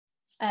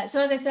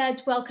So as I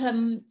said,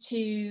 welcome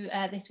to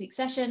this week's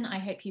session. I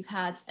hope you've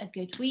had a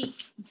good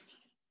week.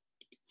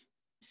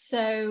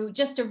 So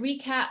just a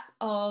recap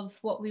of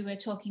what we were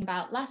talking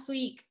about last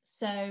week.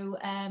 So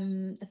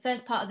the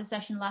first part of the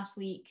session last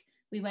week,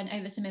 we went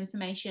over some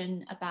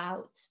information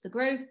about the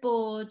Grove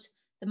board,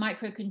 the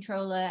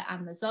microcontroller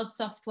and the XOD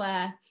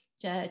software,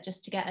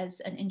 just to get us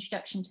an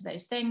introduction to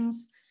those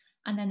things.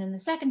 And then in the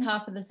second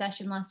half of the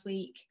session last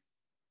week,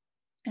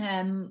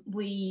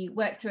 we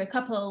worked through a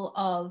couple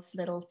of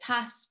little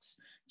tasks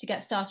to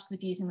get started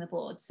with using the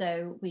board.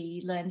 So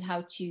we learned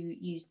how to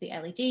use the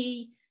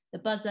LED, the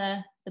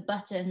buzzer, the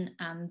button,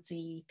 and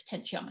the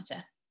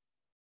potentiometer.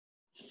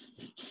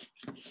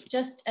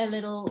 Just a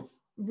little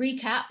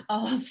recap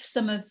of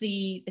some of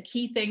the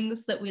key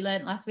things that we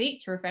learned last week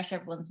to refresh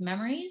everyone's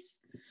memories.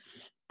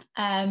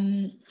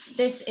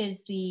 This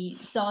is the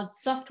XOD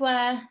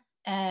software.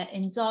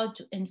 In XOD,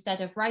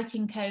 instead of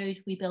writing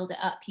code, we build it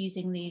up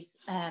using these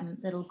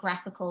little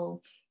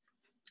graphical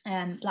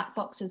black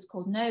boxes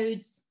called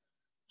nodes.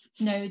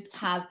 Nodes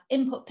have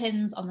input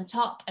pins on the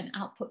top and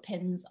output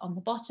pins on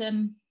the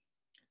bottom.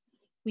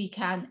 We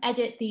can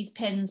edit these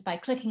pins by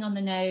clicking on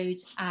the node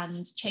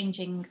and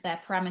changing their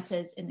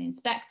parameters in the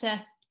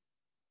inspector.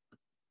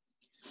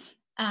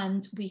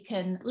 And we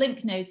can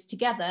link nodes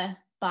together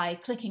by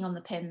clicking on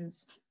the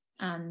pins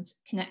and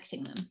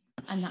connecting them.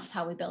 And that's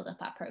how we build up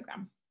our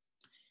program.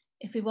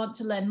 If we want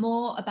to learn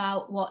more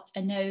about what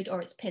a node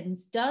or its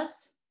pins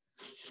does,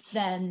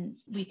 then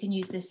we can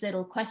use this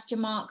little question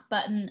mark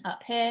button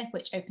up here,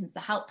 which opens the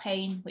help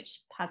pane,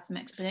 which has some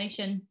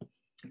explanation.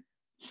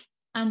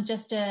 And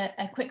just a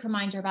quick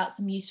reminder about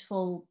some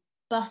useful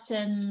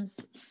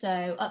buttons.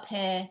 So up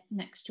here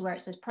next to where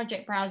it says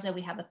project browser,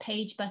 we have a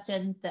page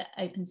button that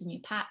opens a new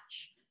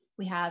patch.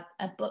 We have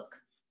a book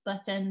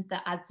button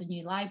that adds a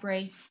new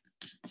library.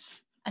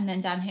 And then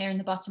down here in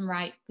the bottom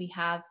right, we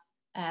have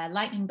a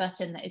lightning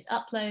button that is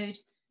upload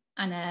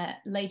and a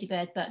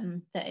ladybird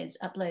button that is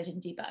upload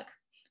and debug.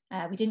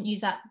 We didn't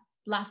use that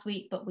last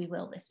week, but we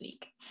will this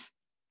week.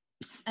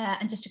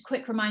 And just a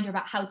quick reminder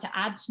about how to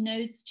add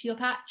nodes to your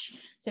patch.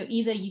 So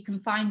either you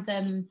can find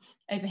them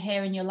over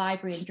here in your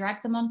library and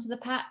drag them onto the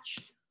patch,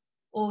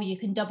 or you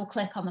can double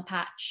click on the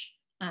patch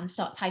and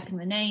start typing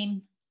the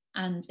name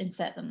and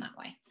insert them that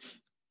way.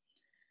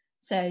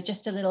 So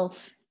just a little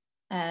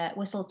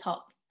whistle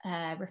top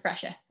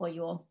refresher for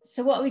you all.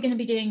 So what are we going to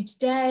be doing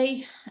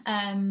today?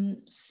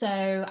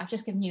 So I've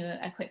just given you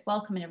a quick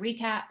welcome and a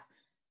recap.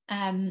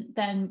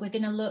 Then we're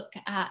going to look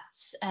at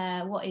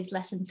what is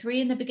lesson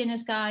 3 in the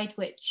beginner's guide,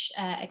 which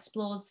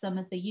explores some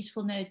of the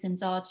useful nodes in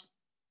XOD.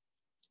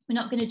 We're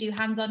not going to do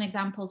hands-on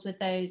examples with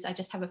those. I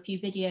just have a few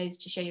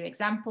videos to show you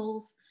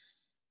examples.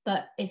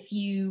 But if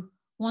you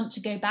want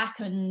to go back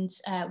and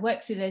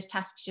work through those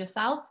tasks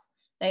yourself,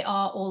 they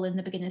are all in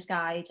the beginner's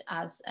guide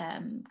as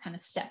kind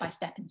of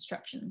step-by-step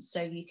instructions.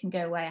 So you can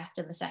go away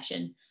after the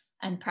session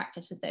and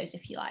practice with those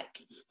if you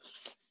like.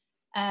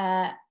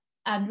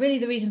 And really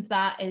the reason for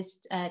that is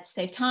to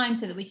save time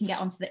so that we can get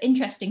onto the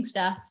interesting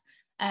stuff,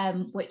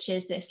 which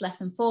is this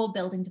lesson 4,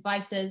 building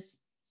devices.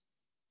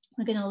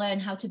 We're going to learn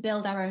how to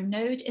build our own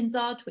node in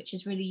XOD, which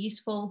is really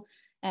useful.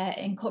 It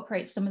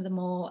incorporates some of the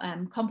more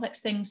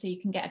complex things so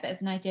you can get a bit of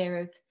an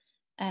idea of,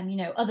 you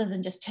know, other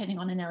than just turning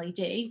on an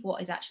LED,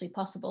 what is actually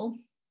possible.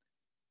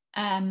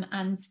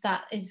 And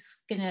that is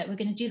we're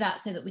gonna do that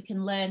so that we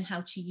can learn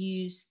how to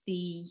use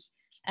the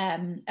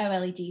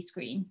OLED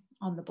screen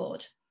on the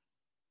board,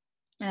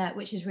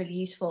 which is really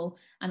useful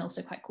and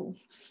also quite cool.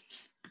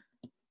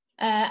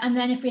 And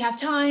then if we have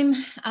time,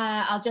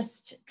 I'll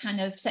just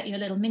kind of set you a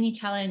little mini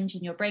challenge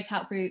in your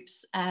breakout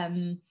groups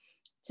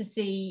to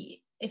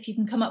see if you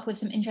can come up with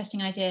some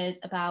interesting ideas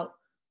about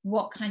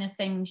what kind of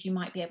things you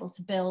might be able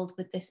to build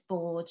with this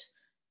board,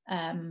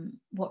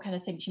 what kind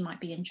of things you might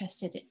be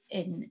interested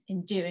in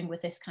doing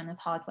with this kind of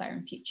hardware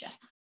in future.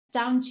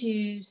 Down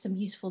to some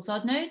useful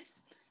XOD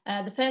nodes.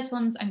 The first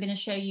ones I'm going to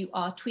show you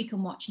are tweak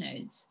and watch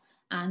nodes.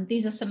 And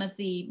these are some of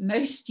the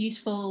most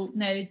useful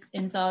nodes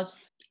in XOD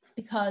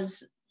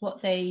because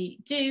what they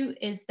do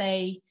is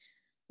they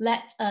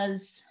let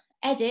us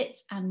edit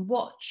and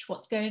watch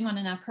what's going on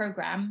in our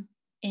program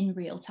in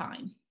real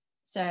time.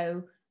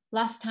 So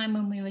last time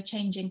when we were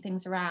changing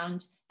things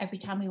around, every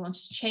time we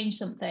wanted to change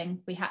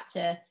something, we had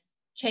to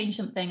change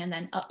something and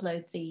then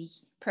upload the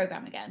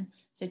program again.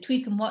 So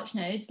tweak and watch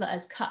nodes let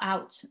us cut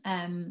out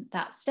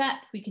that step.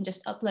 We can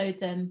just upload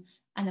them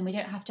and then we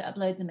don't have to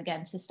upload them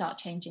again to start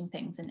changing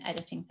things and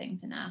editing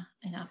things in our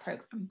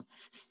program.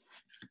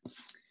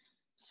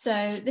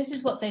 So this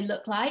is what they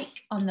look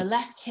like. On the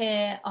left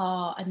here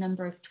are a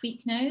number of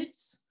tweak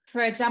nodes.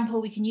 For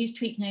example, we can use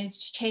tweak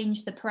nodes to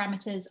change the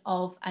parameters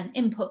of an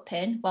input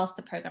pin whilst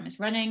the program is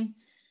running.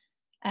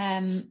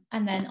 And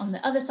then on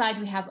the other side,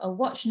 we have a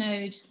watch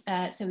node.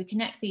 So we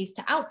connect these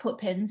to output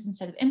pins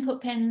instead of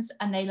input pins,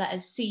 and they let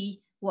us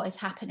see what is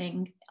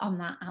happening on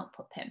that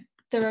output pin.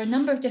 There are a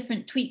number of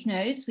different tweak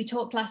nodes. We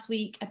talked last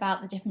week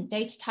about the different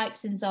data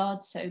types in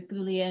XOD, so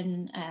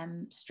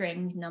Boolean,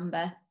 string,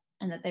 number,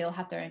 and that they all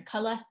have their own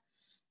color.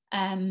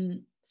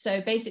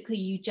 So basically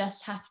you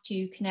just have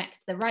to connect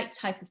the right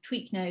type of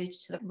tweak node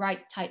to the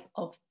right type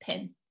of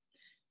pin.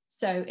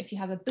 So if you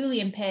have a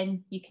Boolean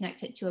pin, you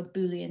connect it to a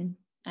Boolean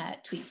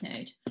tweak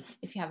node.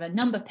 If you have a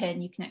number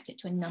pin, you connect it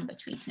to a number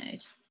tweak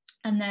node.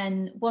 And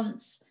then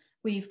once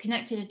we've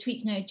connected a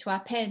tweak node to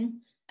our pin,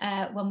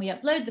 when we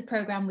upload the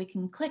program, we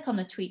can click on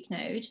the tweak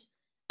node,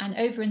 and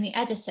over in the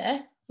editor,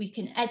 we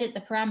can edit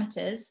the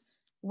parameters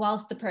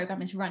whilst the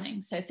program is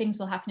running. So things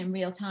will happen in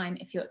real time.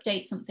 If you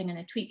update something in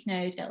a tweak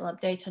node, it'll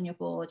update on your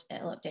board,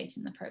 it'll update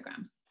in the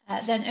program.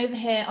 Then over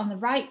here on the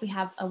right, we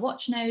have a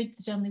watch node.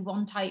 There's only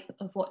one type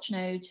of watch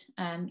node.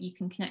 You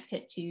can connect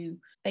it to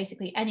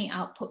basically any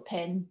output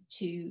pin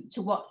to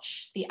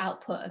watch the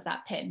output of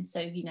that pin. So,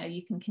 you know,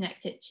 you can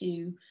connect it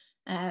to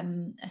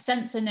a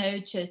sensor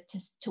node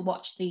to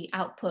watch the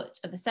output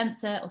of a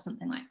sensor or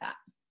something like that.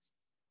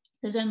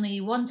 There's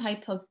only one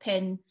type of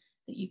pin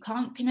that you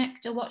can't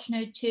connect a watch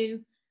node to,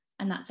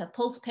 and that's a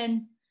pulse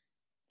pin.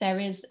 There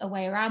is a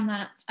way around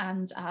that,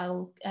 and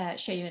I'll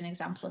show you an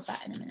example of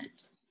that in a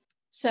minute.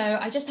 So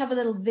I just have a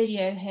little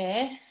video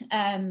here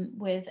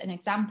with an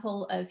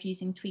example of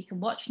using tweak and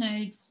watch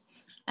nodes,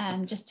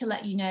 just to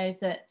let you know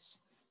that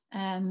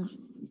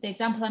the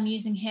example I'm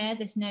using here,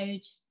 this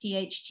node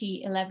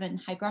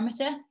DHT11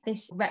 hygrometer,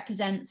 this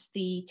represents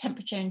the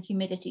temperature and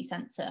humidity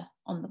sensor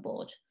on the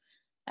board.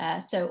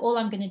 So all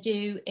I'm going to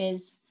do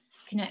is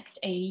connect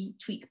a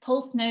tweak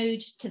pulse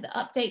node to the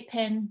update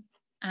pin,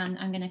 and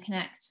I'm going to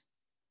connect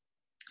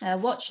a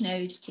watch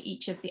node to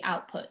each of the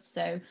outputs.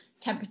 So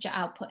temperature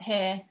output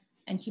here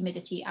and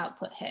humidity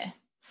output here.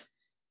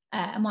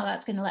 And what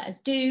that's going to let us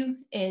do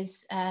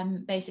is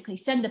basically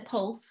send a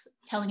pulse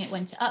telling it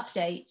when to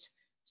update,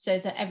 so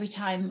that every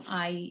time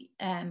I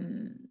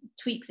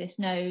tweak this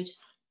node,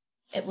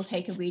 it will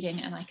take a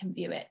reading and I can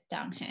view it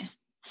down here.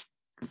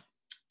 So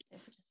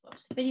if we just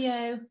watch the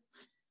video,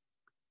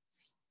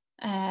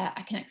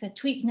 I connect the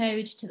tweak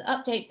node to the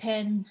update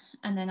pin,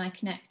 and then I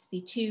connect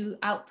the two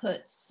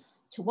outputs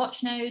to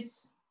watch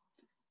nodes.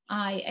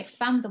 I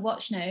expand the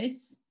watch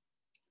nodes.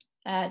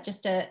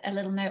 Just a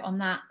little note on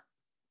that.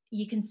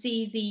 You can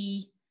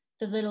see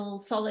the little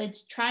solid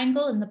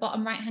triangle in the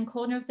bottom right hand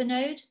corner of the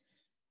node.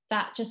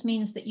 That just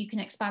means that you can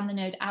expand the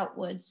node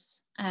outwards.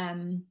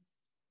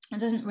 It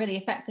doesn't really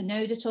affect the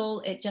node at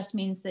all. It just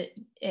means that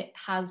it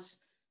has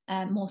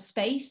more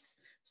space.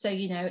 So,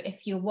 you know,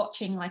 if you're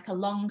watching like a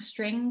long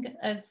string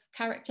of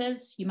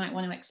characters, you might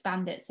want to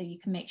expand it so you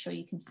can make sure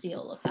you can see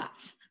all of that.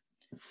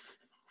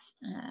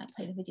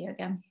 Play the video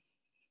again.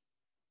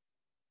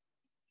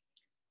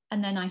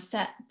 And then I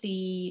set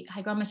the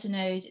hygrometer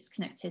node, it's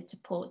connected to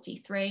port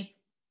D3.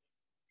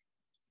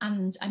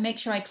 And I make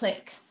sure I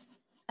click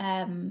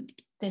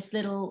this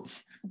little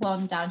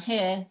one down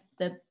here,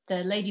 the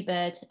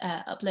Ladybird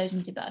upload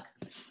and debug.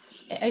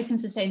 It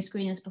opens the same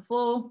screen as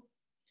before.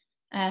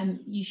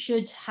 You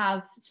should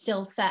have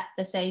still set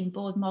the same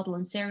board model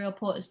and serial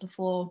port as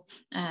before,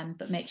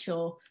 but make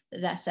sure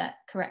that they're set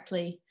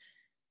correctly.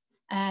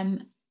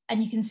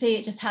 And you can see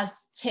it just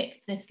has ticked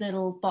this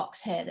little box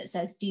here that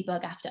says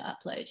debug after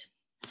upload.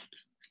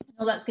 And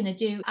all that's going to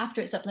do after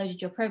it's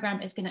uploaded your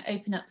program is going to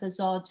open up the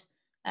Zod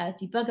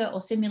debugger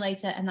or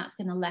simulator, and that's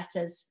going to let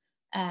us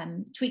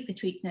tweak the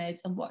tweak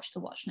nodes and watch the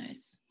watch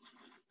nodes.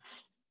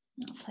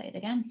 I'll play it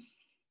again.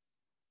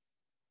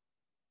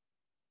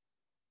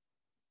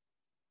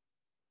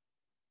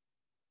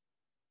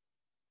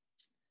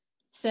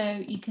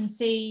 So you can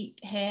see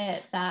here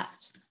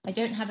that I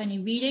don't have any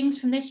readings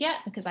from this yet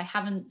because I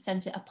haven't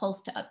sent it a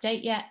pulse to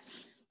update yet,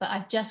 but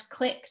I've just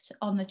clicked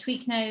on the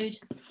tweak node,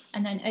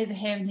 and then over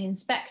here in the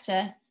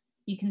inspector,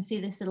 you can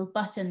see this little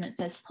button that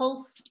says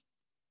pulse.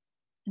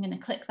 I'm going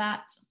to click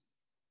that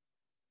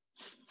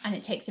and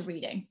it takes a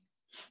reading.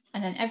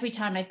 And then every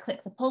time I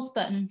click the pulse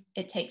button,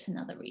 it takes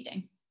another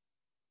reading.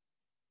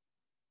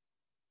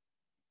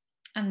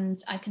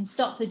 And I can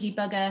stop the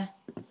debugger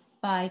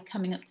by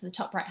coming up to the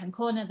top right hand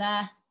corner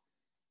there,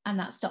 and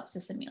that stops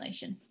the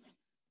simulation.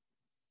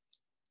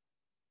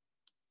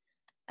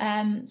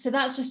 So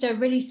that's just a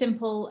really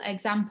simple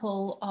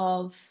example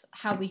of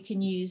how we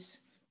can use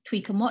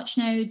tweak and watch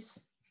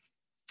nodes.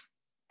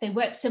 They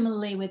work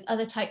similarly with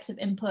other types of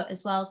input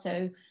as well.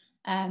 So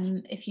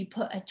if you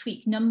put a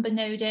tweak number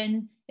node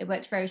in, it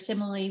works very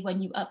similarly.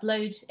 When you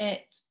upload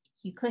it,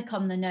 you click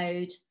on the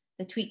node,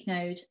 the tweak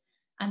node,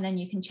 and then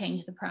you can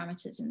change the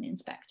parameters in the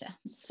inspector.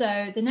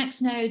 So the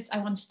next nodes I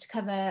wanted to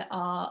cover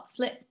are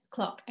flip,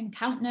 clock, and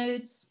count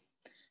nodes.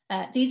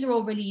 These are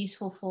all really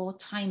useful for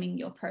timing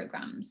your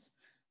programs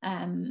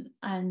and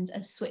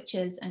as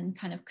switches and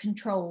kind of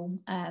control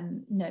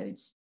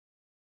nodes.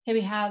 Here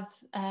we have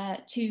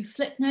two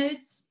flip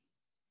nodes.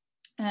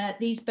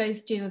 These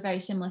both do a very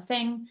similar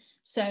thing.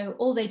 So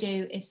all they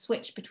do is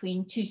switch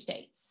between two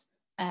states,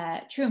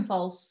 true and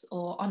false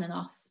or on and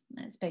off.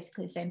 It's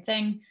basically the same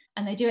thing,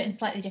 and they do it in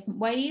slightly different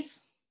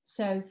ways.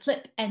 So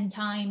flip n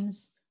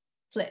times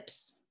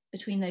flips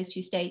between those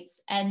two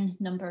states n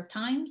number of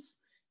times.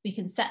 We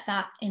can set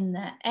that in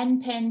the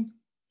n pin,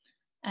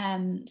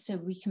 so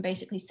we can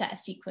basically set a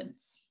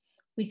sequence.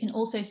 We can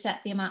also set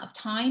the amount of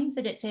time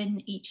that it's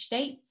in each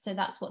state. So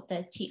that's what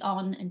the T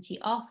on and T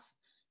off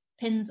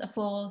pins are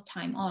for,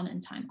 time on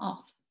and time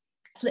off.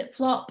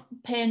 Flip-flop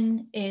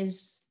pin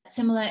is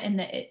similar in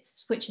that it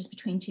switches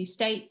between two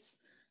states,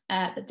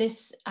 but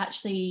this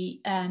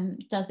actually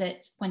does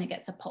it when it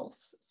gets a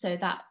pulse. So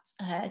that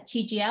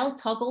TGL,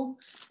 toggle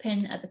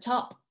pin at the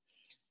top,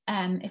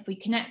 if we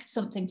connect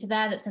something to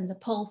there that sends a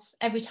pulse,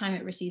 every time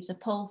it receives a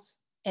pulse,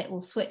 it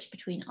will switch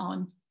between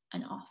on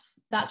and off.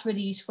 That's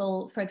really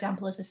useful, for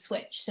example, as a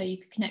switch. So you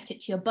could connect it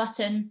to your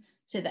button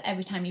so that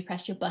every time you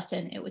press your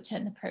button, it would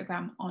turn the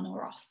program on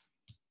or off.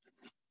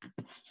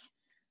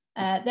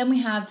 Then we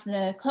have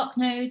the clock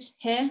node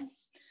here.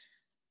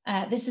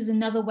 This is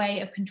another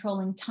way of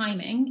controlling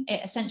timing.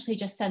 It essentially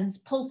just sends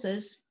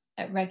pulses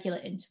at regular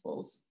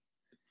intervals.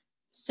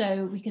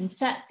 So we can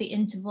set the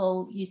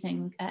interval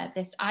using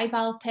this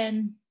ival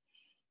pin.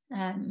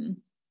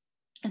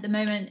 At the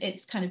moment,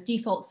 it's kind of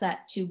default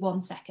set to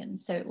 1 second.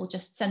 So it will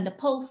just send a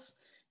pulse,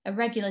 a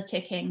regular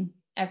ticking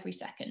every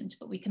second,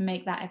 but we can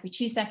make that every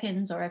 2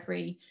 seconds or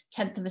every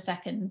 1/10 of a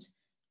second,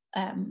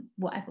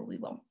 whatever we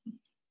want.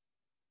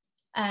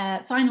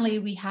 Finally,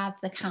 we have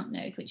the count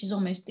node, which is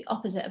almost the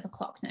opposite of a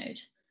clock node.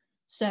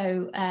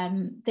 So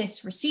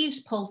this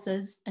receives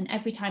pulses, and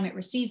every time it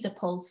receives a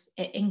pulse,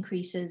 it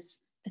increases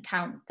the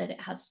count that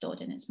it has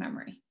stored in its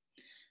memory.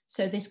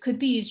 So this could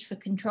be used for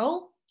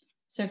control.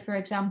 So for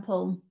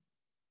example,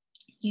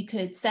 you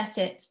could set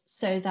it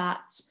so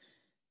that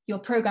your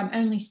program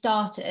only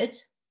started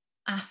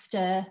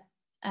after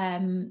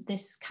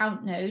this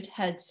count node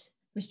had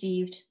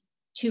received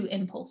 2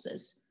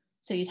 impulses.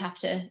 So you'd have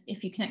to,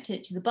 if you connected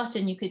it to the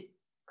button, you could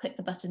click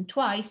the button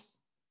twice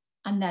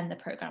and then the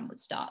program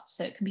would start.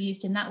 So it can be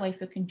used in that way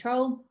for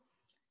control.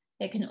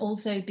 It can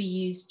also be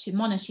used to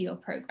monitor your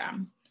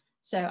program.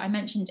 So I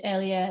mentioned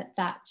earlier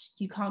that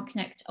you can't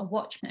connect a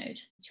watch node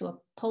to a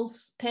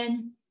pulse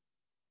pin,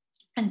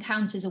 and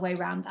count is a way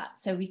around that.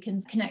 So we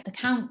can connect the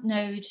count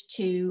node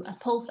to a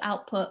pulse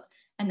output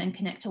and then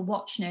connect a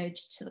watch node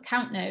to the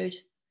count node.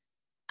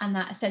 And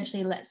that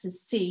essentially lets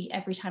us see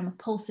every time a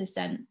pulse is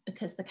sent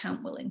because the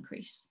count will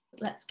increase.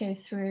 Let's go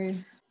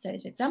through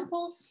those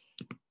examples.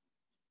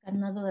 Got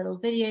another little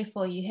video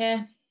for you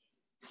here.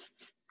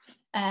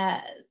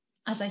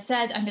 As I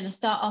said, I'm going to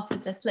start off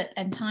with the flip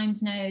n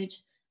times node,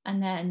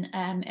 and then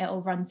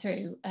it'll run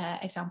through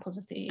examples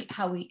of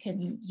how we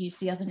can use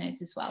the other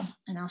nodes as well.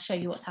 And I'll show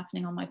you what's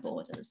happening on my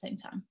board at the same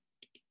time.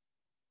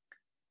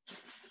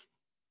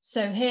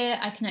 So here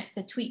I connect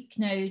the tweak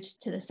node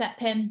to the set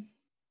pin.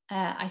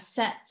 I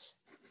set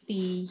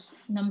the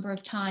number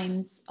of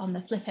times on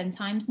the flip n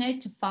times node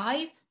to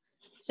 5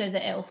 so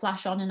that it will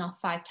flash on and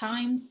off 5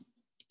 times.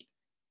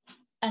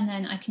 And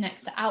then I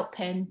connect the out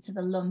pin to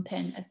the LUM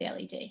pin of the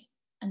LED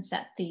and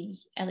set the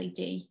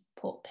LED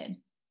port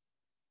pin.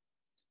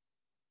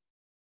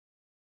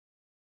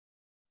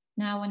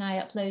 Now when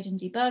I upload and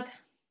debug,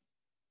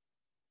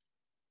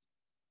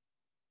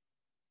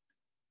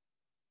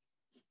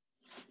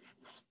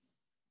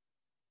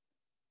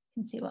 you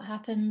can see what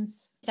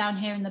happens. Down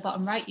here in the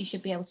bottom right, you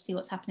should be able to see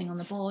what's happening on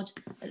the board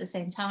at the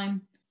same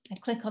time. I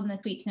click on the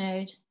tweak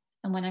node,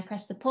 and when I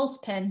press the pulse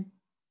pin,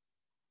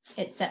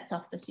 it sets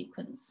off the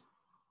sequence.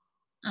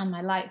 And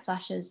my light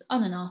flashes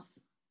on and off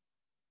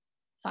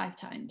 5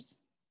 times.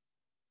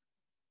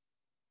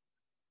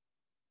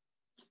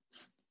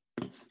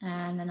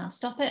 And then I'll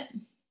stop it.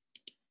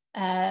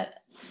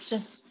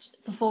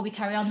 Just before we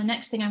carry on, the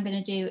next thing I'm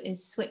going to do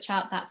is switch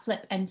out that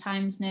flip n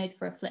times node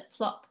for a flip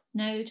flop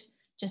node,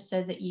 just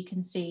so that you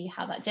can see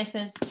how that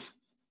differs.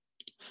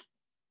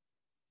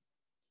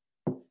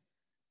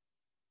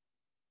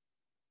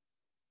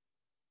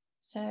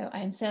 So I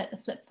insert the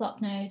flip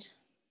flop node.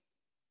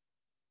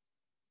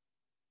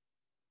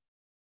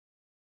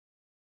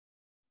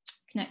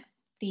 Connect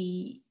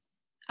the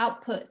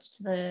output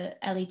to the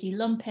LED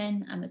LUM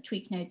pin and the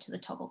tweak node to the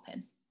toggle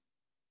pin.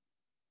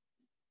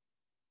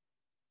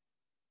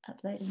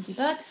 Upload and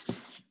debug.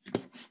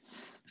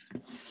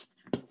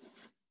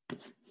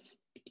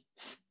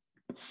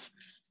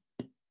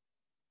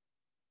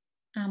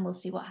 And we'll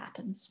see what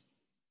happens.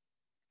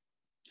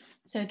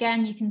 So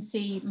again, you can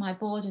see my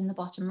board in the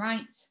bottom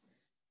right.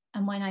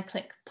 And when I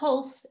click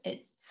pulse,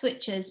 it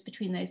switches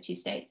between those 2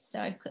 states. So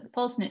I click the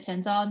pulse and it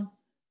turns on.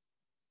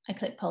 I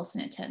click pulse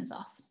and it turns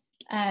off.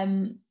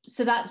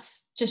 So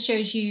that's just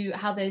shows you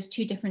how those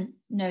 2 different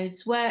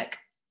nodes work.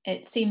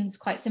 It seems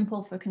quite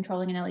simple for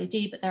controlling an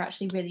LED, but they're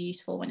actually really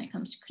useful when it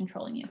comes to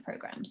controlling your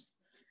programs.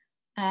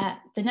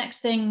 The next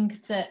thing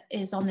that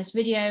is on this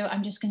video,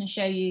 I'm just going to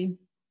show you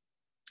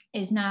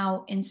is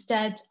now,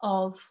 instead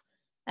of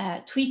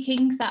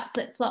tweaking that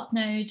flip-flop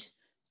node,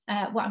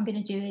 what I'm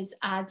going to do is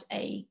add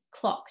a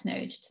clock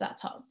node to that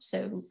top.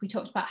 So we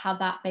talked about how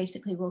that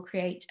basically will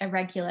create a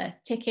regular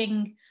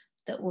ticking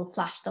that will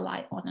flash the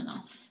light on and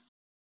off.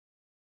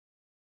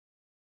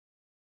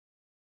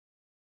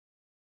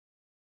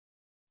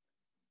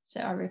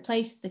 So I'll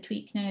replace the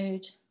tweak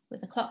node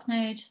with a clock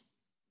node.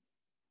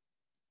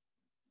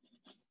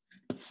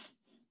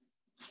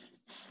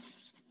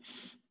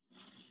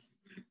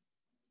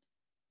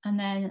 And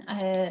then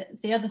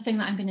the other thing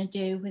that I'm going to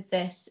do with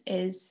this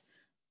is,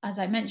 as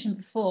I mentioned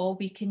before,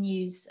 we can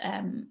use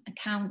a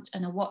count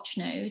and a watch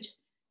node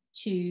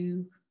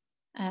to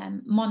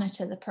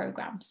monitor the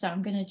program. So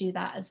I'm going to do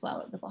that as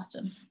well at the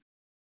bottom.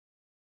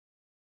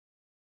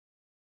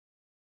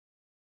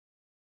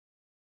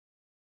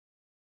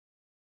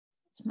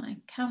 It's my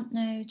count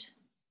node.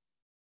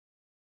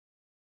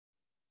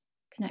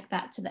 Connect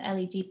that to the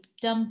LED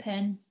done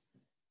pin,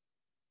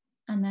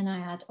 and then I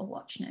add a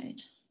watch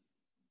node.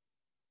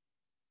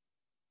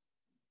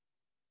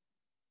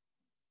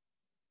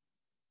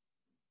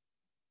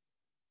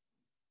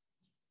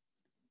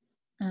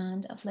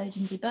 And upload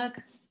and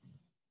debug.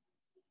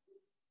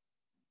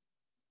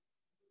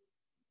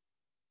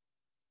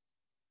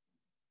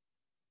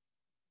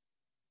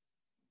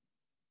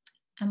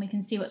 And we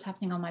can see what's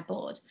happening on my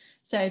board.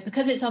 So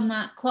because it's on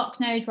that clock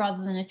node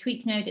rather than a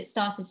tweak node, it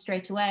started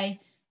straight away.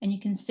 And you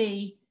can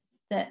see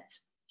that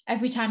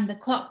every time the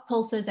clock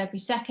pulses every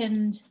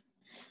second,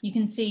 you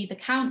can see the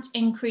count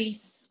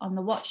increase on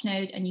the watch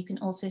node, and you can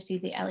also see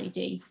the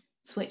LED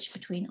switch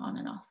between on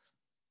and off.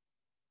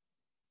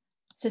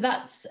 So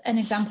that's an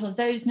example of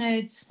those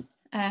nodes.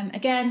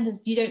 Again,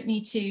 you don't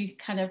need to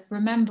kind of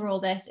remember all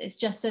this. It's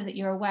just so that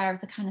you're aware of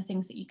the kind of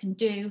things that you can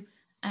do.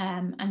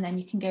 And then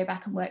you can go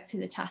back and work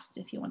through the tasks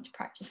if you want to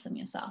practice them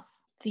yourself.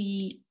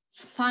 The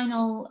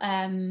final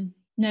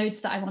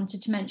nodes that I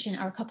wanted to mention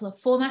are a couple of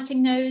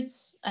formatting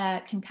nodes,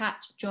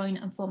 concat, join,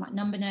 and format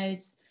number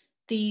nodes.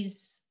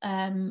 These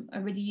are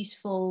really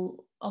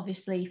useful,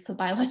 obviously, for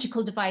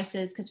biological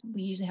devices, because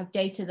we usually have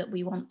data that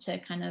we want to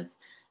kind of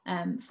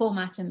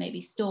format and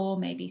maybe store,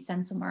 maybe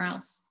send somewhere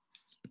else.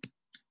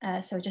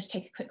 So just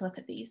take a quick look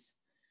at these.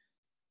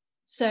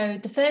 So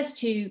the first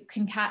two,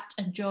 concat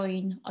and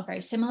join, are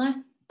very similar.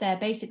 They're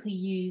basically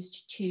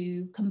used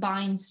to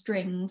combine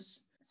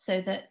strings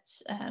so that,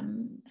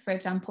 for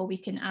example, we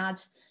can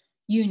add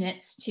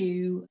units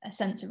to a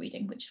sensor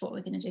reading, which is what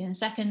we're going to do in a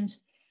second.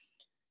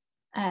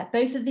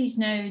 Both of these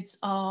nodes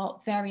are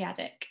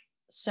variadic.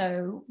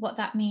 So what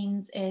that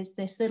means is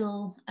this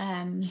little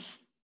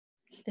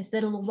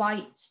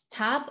white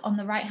tab on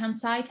the right-hand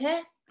side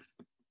here.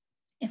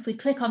 If we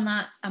click on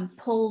that and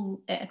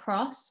pull it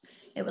across,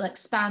 it will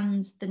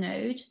expand the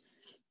node.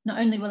 Not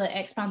only will it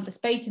expand the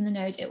space in the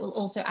node, it will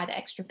also add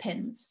extra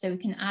pins. So we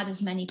can add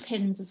as many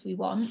pins as we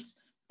want,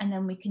 and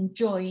then we can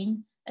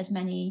join as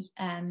many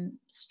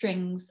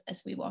strings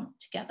as we want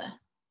together.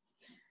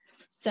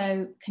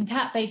 So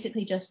concat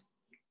basically just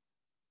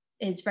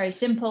is very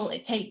simple.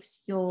 It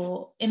takes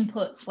your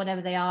inputs,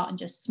 whatever they are, and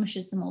just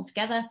smushes them all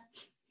together.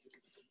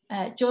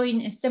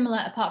 Join is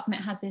similar, apart from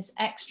it has this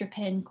extra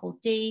pin called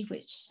D,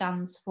 which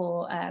stands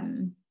for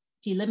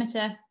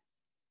delimiter,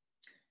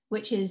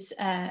 which is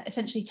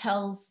essentially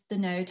tells the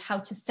node how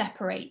to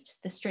separate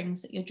the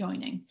strings that you're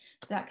joining.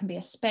 So that can be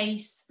a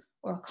space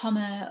or a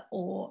comma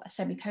or a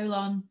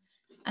semicolon.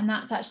 And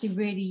that's actually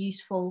really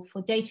useful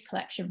for data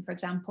collection, for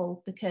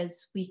example,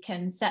 because we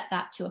can set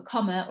that to a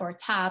comma or a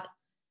tab,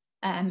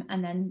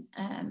 and then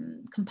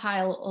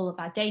compile all of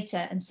our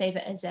data and save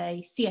it as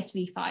a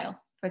CSV file,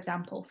 for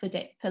example,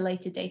 for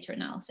later data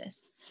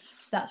analysis.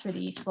 So that's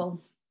really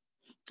useful.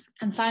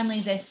 And finally,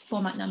 this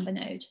format number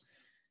node.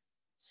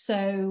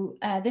 So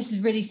this is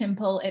really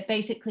simple. It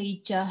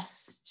basically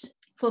just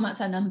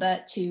formats our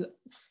number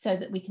so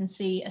that we can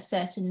see a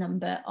certain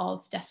number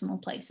of decimal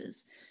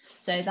places.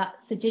 So that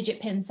the digit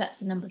pin sets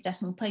the number of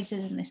decimal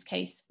places. In this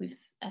case, we've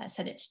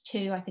set it to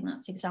 2. I think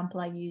that's the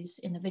example I use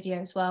in the video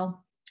as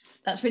well.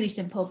 That's really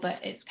simple, but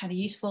it's kind of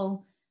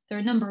useful. There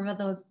are a number of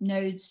other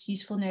nodes,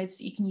 useful nodes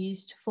that you can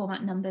use to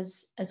format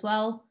numbers as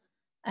well.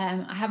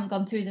 I haven't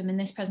gone through them in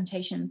this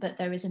presentation, but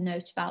there is a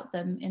note about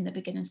them in the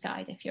beginner's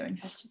guide if you're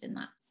interested in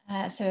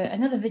that. So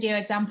another video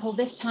example,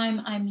 this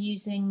time I'm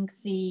using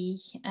the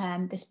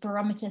this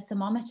barometer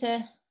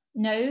thermometer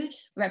node,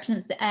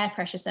 represents the air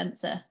pressure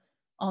sensor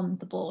on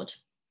the board,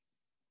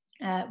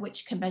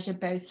 which can measure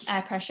both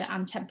air pressure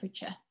and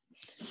temperature.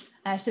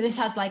 So this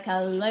has like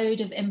a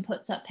load of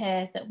inputs up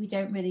here that we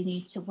don't really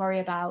need to worry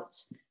about.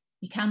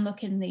 You can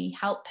look in the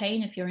help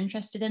pane if you're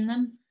interested in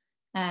them,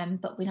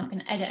 but we're not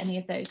going to edit any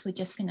of those. We're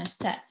just going to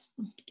set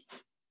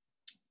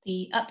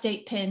the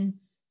update pin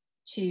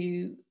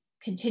to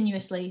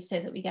continuously so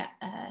that we get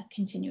a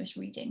continuous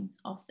reading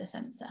of the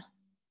sensor.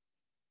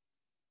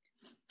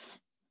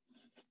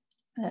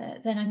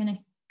 Then I'm going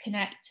to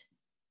connect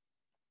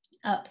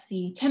up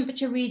the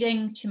temperature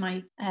reading to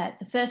my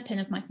the first pin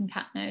of my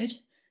concat node.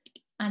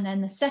 And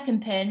then the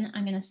second pin,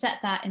 I'm going to set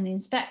that in the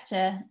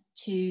inspector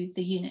to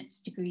the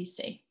units, degrees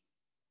C.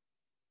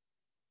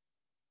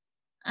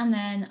 And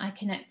then I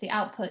connect the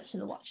output to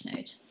the watch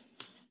node.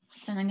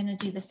 Then I'm going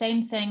to do the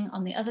same thing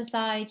on the other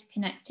side,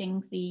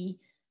 connecting the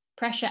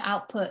pressure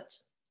output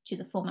to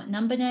the format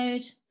number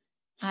node.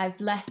 I've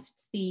left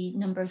the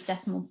number of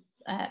decimal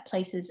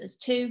places as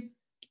 2,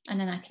 and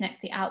then I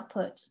connect the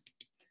output.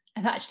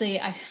 I've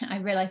actually, I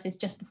realized this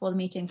just before the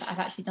meeting, but I've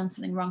actually done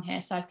something wrong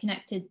here. So I've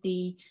connected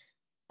the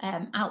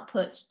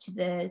output to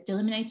the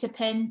delimiter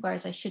pin,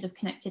 whereas I should have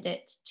connected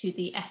it to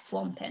the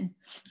S1 pin.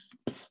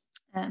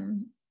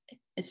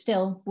 It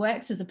still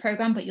works as a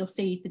program, but you'll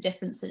see the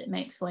difference that it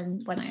makes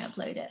when I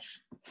upload it.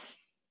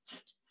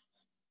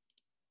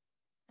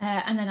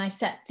 And then I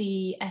set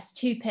the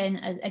S2 pin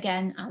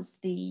again as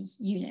the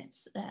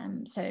units,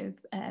 so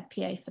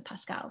PA for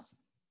Pascals,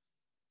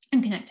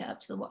 and connect it up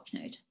to the watch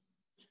node.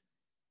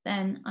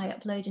 Then I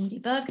upload and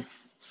debug.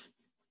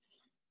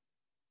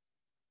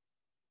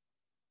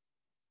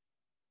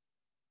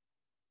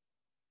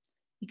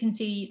 You can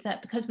see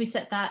that because we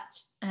set that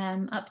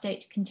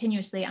update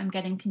continuously, I'm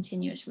getting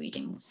continuous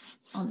readings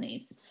on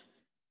these.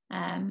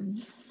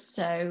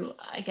 So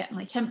I get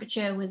my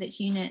temperature with its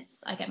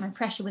units, I get my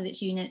pressure with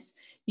its units.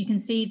 You can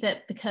see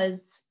that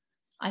because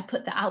I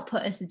put the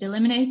output as a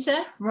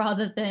delimiter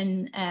rather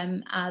than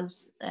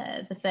as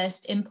the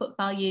first input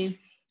value,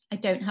 I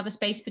don't have a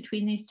space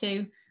between these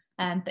two,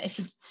 but if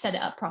you set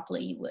it up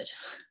properly, you would.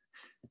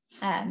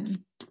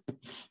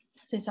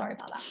 So sorry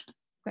about that.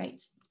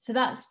 Great. So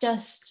that's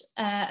just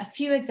a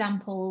few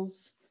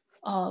examples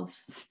of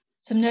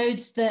some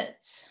nodes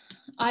that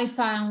I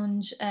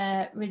found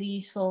really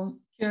useful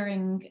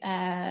during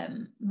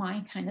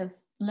my kind of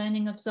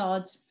learning of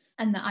Zod,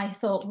 and that I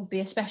thought would be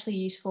especially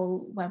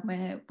useful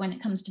when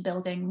it comes to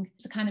building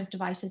the kind of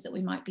devices that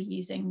we might be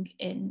using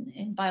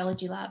in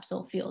biology labs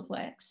or field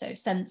work, so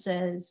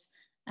sensors,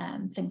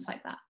 things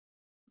like that.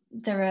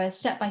 There are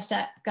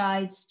step-by-step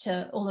guides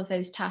to all of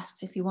those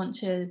tasks if you want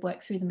to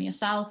work through them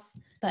yourself,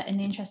 but in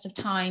the interest of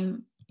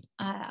time,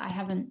 I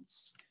haven't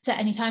set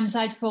any time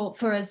aside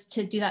for us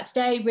to do that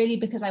today, really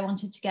because I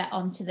wanted to get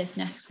on to this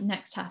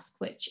next task,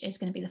 which is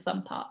going to be the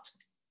fun part.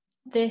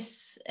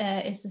 This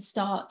is the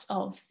start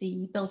of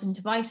the building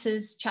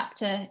devices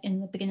chapter in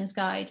the beginner's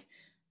guide,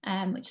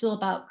 which is all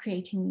about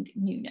creating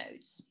new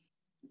nodes.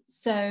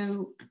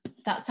 So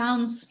that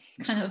sounds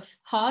kind of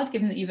hard,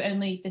 given that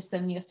this is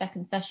only your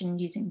second session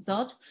using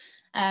Zod,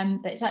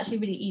 but it's actually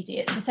really easy.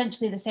 It's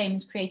essentially the same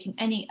as creating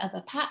any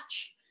other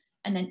patch.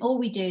 And then all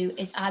we do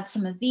is add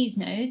some of these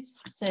nodes.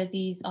 So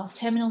these are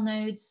terminal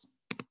nodes,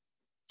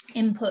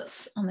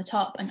 inputs on the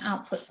top and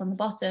outputs on the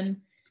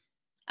bottom.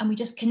 And we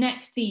just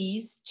connect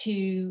these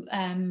to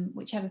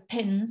whichever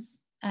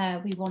pins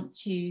we want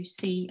to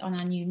see on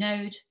our new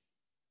node.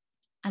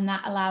 And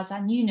that allows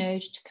our new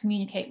node to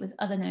communicate with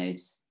other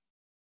nodes.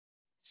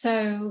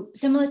 So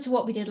similar to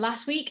what we did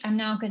last week, I'm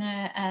now going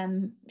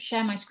to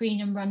share my screen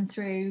and run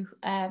through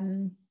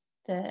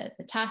the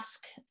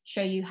task,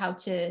 show you how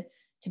to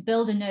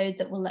build a node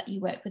that will let you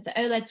work with the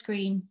OLED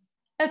screen.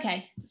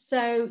 Okay,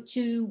 so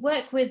to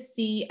work with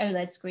the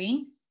OLED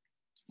screen,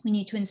 we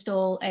need to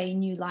install a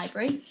new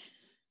library.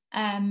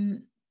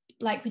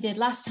 Like we did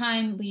last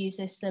time, we use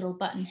this little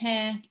button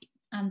here,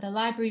 and the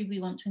library we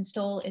want to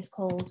install is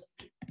called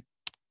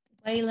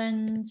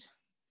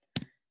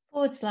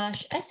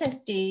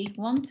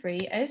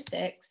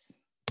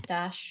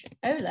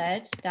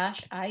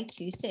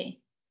Wayland/SSD1306-OLED-I2C.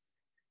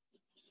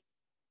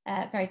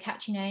 Very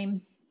catchy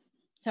name.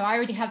 So I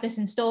already have this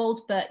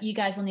installed, but you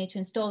guys will need to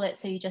install it.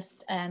 So you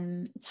just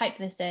type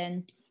this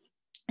in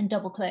and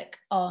double click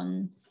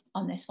on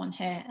this one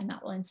here, and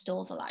that will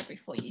install the library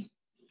for you.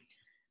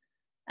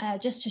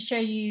 Just to show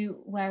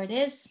you where it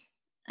is,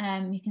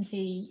 you can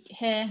see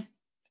here,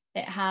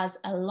 it has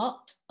a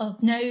lot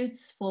of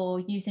nodes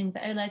for using the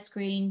OLED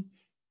screen.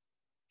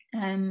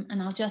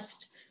 And I'll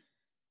just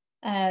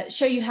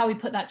show you how we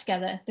put that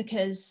together,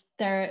 because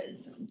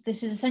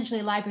this is essentially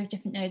a library of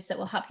different nodes that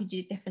will help you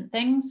do different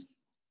things.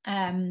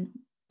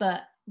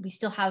 But we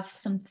still have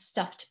some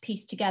stuff to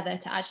piece together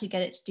to actually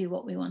get it to do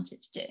what we want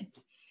it to do.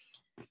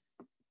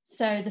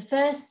 So the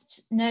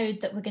first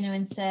node that we're going to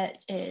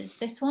insert is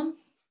this one,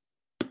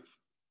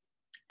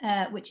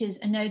 which is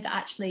a node that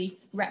actually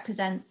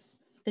represents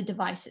the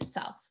device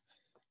itself.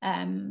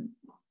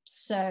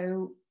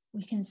 So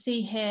we can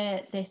see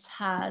here, this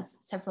has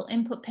several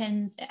input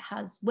pins. It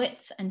has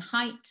width and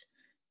height,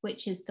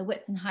 which is the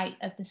width and height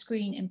of the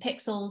screen in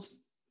pixels.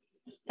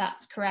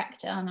 That's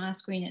correct. On our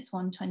screen, it's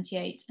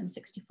 128 and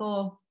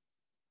 64.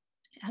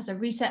 It has a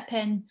reset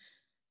pin,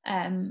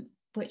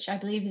 which I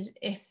believe is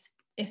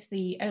if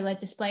the OLED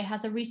display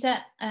has a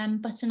reset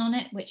button on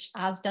it, which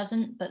ours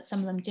doesn't, but some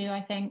of them do,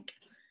 I think.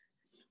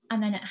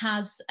 And then it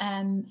has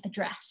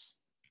address.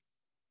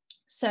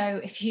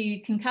 So if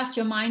you can cast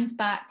your minds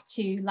back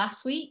to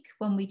last week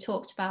when we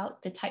talked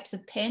about the types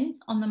of pin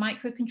on the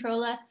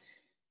microcontroller,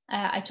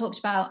 I talked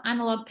about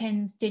analog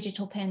pins,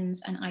 digital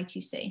pins, and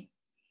I2C.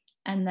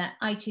 And that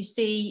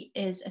I2C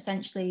is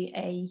essentially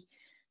a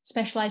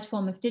specialized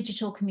form of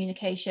digital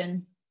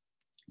communication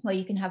where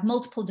you can have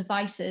multiple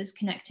devices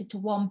connected to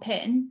one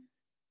pin,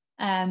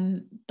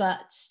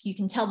 but you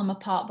can tell them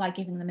apart by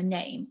giving them a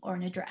name or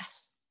an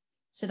address.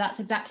 So that's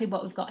exactly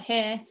what we've got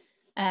here.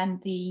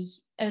 The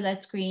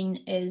OLED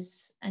screen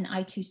is an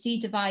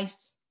I2C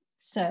device,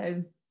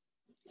 so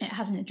it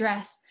has an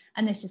address,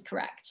 and this is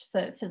correct.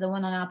 For the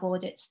one on our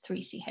board, it's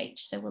 3CH,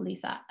 so we'll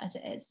leave that as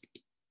it is.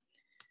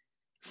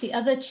 The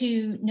other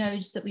two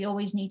nodes that we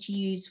always need to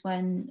use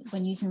when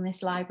using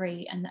this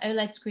library and the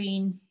OLED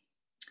screen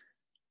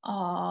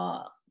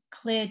are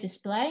clear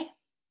display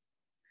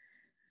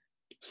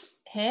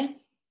here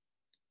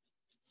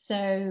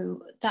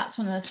So that's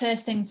one of the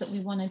first things that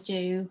we want to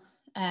do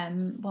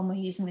when we're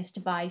using this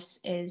device,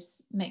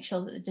 is make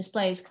sure that the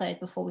display is cleared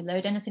before we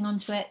load anything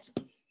onto it.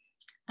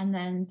 And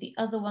then the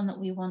other one that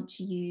we want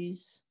to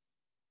use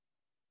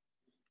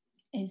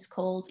is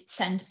called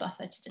send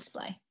buffer to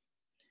display.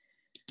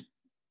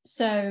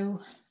 So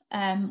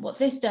what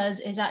this does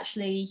is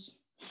actually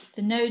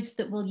the nodes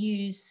that we'll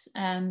use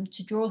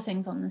to draw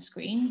things on the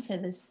screen.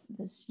 So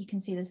you can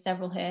see there's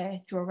several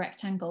here: draw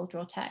rectangle,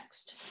 draw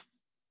text.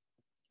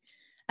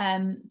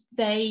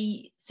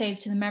 They save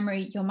to the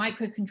memory, your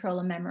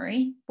microcontroller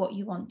memory, what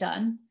you want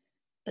done,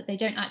 but they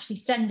don't actually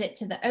send it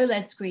to the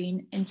OLED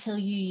screen until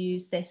you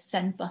use this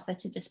send buffer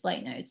to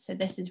display node. So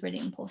this is really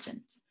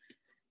important.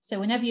 So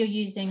whenever you're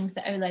using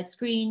the OLED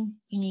screen,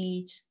 you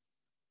need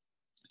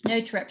a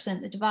node to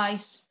represent the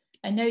device,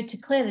 a node to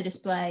clear the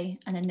display,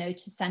 and a node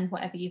to send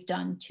whatever you've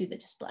done to the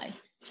display.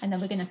 And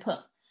then we're going to put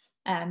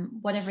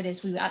whatever it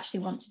is we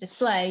actually want to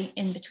display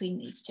in between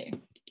these two.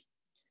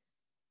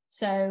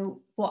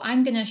 So what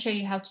I'm going to show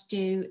you how to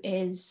do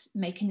is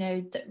make a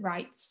node that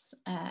writes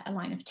a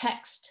line of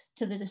text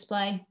to the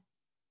display.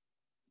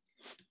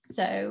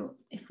 So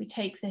if we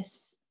take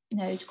this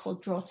node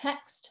called draw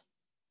text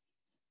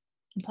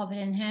and pop it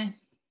in here,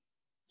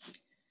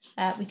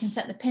 we can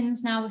set the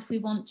pins now if we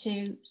want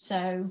to.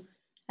 So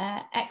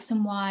X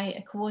and Y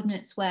are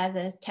coordinates where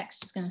the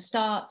text is going to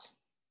start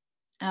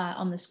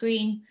on the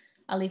screen.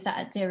 I'll leave that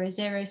at 0,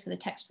 0, so the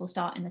text will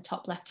start in the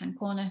top left-hand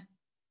corner.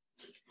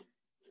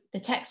 The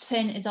text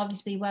pin is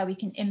obviously where we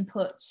can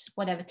input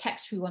whatever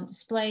text we want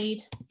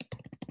displayed.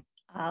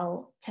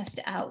 I'll test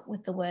it out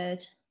with the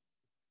word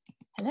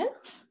hello.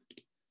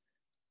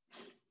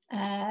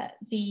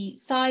 The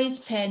size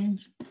pin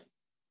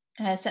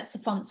sets the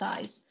font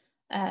size.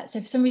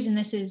 So for some reason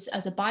this is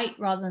as a byte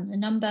rather than a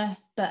number,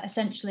 but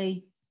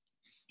essentially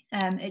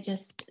it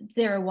just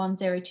 0, 1,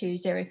 0, 2,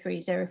 0, 3,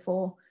 0,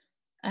 4,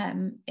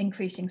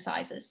 increasing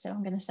sizes. So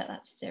I'm going to set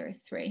that to 0,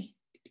 3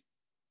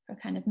 for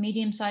kind of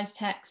medium-sized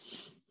text.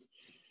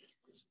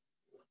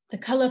 The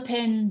color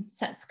pin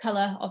sets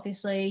color,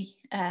 obviously.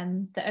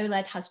 The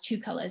OLED has two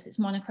colors, it's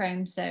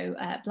monochrome, so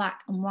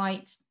black and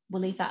white.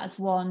 We'll leave that as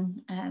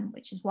 1,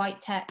 which is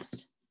white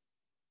text.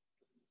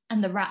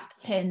 And the wrap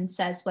pin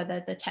says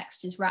whether the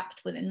text is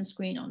wrapped within the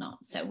screen or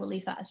not, so we'll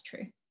leave that as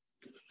true.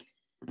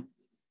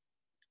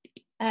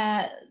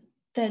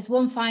 There's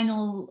one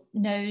final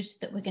node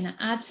that we're going to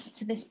add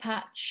to this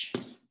patch,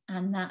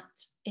 and that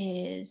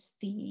is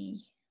the,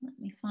 let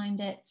me find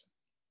it,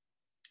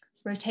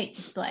 rotate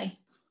display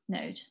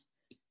node.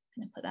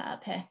 I'm going to put that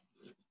up here.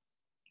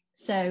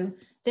 So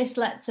this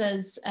lets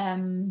us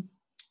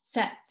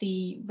set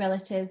the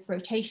relative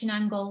rotation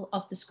angle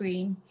of the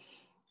screen,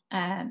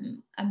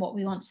 and what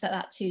we want to set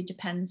that to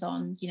depends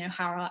on, you know,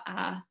 how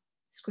our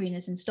screen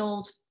is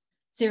installed.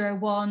 0,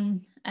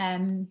 1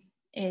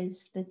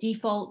 is the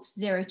default,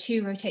 0,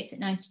 2 rotates at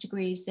 90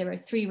 degrees, 0,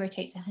 3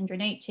 rotates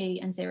 180,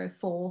 and 0,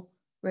 4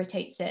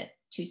 rotates at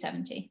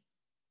 270.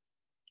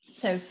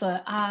 So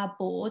for our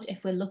board,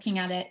 if we're looking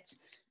at it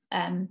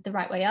the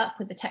right way up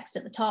with the text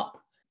at the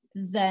top,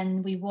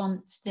 then we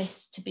want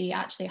this to be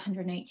actually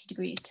 180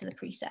 degrees to the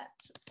preset.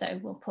 So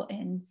we'll put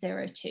in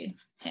 0, 2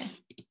 here.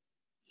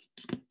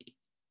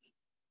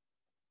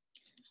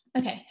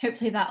 Okay,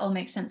 hopefully that all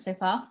makes sense so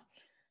far.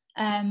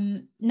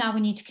 Now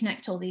we need to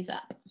connect all these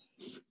up.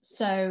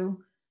 So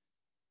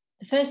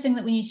the first thing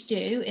that we need to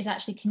do is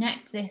actually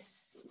connect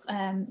this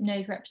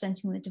node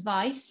representing the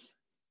device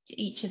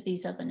to each of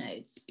these other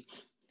nodes,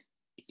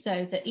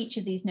 so that each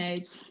of these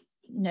nodes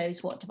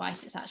knows what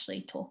device it's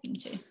actually talking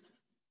to.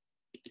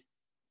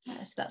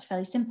 So that's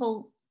fairly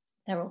simple.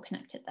 They're all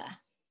connected there.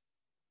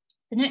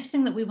 The next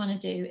thing that we want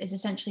to do is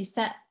essentially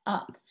set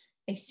up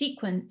a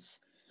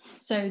sequence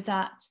so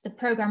that the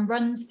program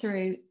runs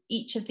through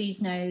each of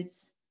these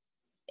nodes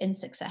in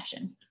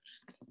succession.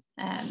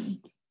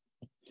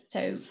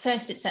 So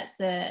first it sets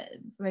the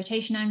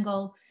rotation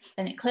angle,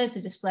 then it clears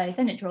the display,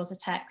 then it draws a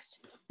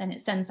text, then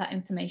it sends that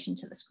information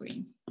to the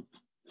screen.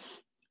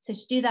 So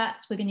to do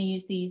that, we're going to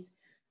use these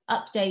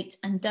update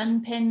and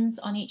done pins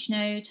on each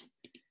node.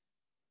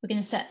 We're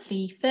going to set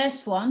the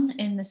first one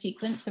in the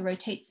sequence, the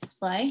rotate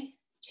display,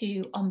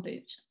 to on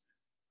boot.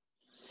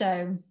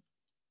 So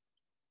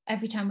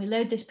every time we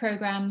load this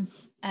program,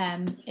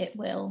 it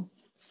will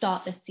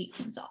start this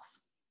sequence off.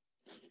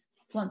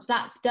 Once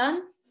that's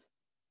done,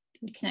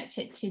 we connect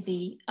it to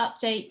the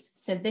update,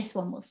 so this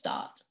one will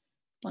start.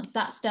 Once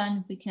that's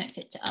done, we connect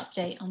it to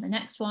update on the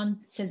next one,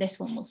 so this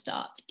one will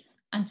start,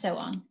 and so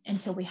on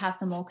until we have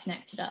them all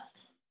connected up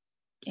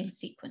in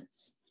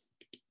sequence.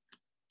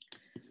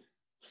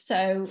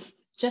 So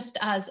just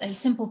as a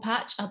simple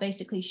patch, I'll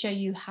basically show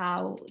you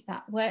how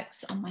that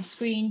works on my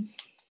screen.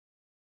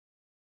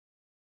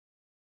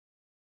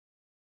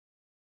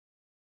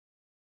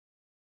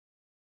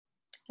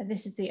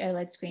 This is the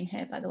OLED screen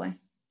here, by the way.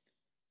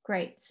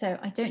 Great, so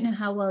I don't know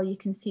how well you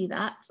can see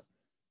that,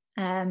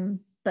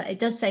 but it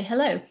does say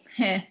hello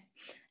here.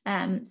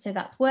 So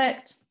that's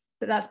worked,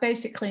 but that's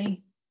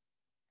basically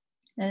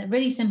a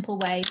really simple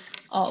way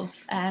of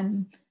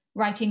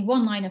writing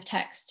one line of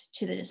text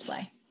to the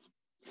display.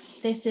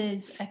 This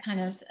is a kind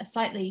of a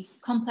slightly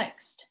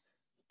complex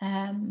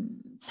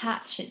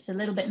patch. It's a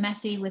little bit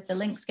messy with the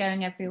links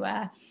going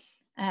everywhere.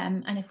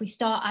 And if we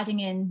start adding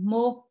in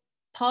more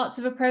parts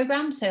of a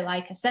program, so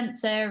like a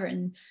sensor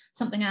and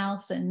something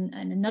else and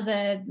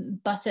another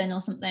button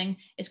or something,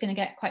 it's going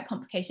to get quite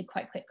complicated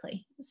quite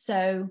quickly.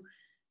 So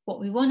what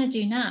we want to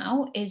do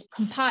now is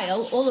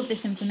compile all of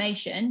this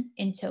information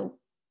into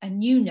a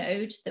new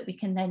node that we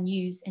can then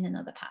use in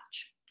another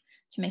patch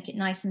to make it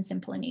nice and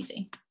simple and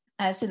easy.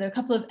 So there are a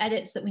couple of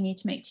edits that we need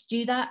to make to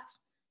do that.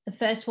 The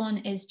first one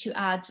is to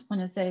add one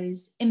of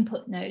those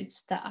input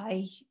nodes that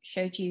I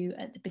showed you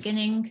at the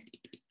beginning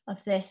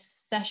of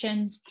this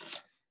session.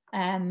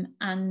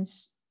 And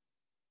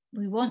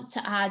we want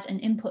to add an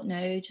input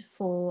node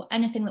for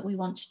anything that we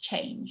want to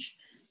change.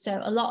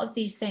 So a lot of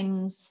these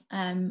things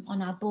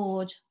on our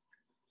board,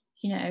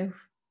 you know,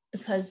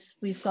 because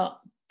we've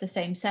got the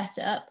same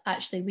setup,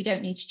 actually we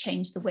don't need to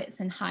change the width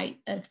and height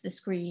of the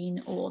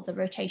screen or the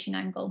rotation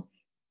angle.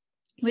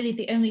 Really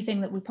the only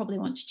thing that we probably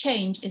want to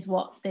change is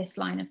what this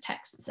line of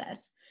text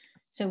says.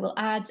 So we'll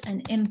add an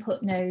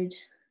input node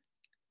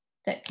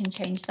that can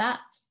change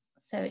that.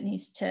 So it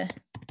needs to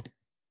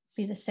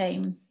be the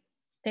same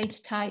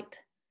data type.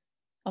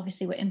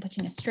 Obviously we're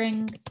inputting a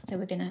string, so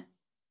we're going to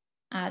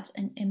add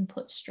an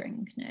input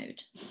string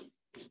node.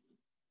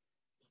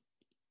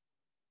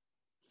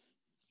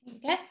 There we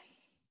go.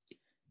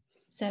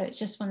 So it's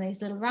just one of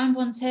these little round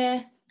ones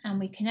here, and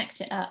we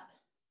connect it up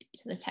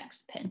to the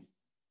text pin.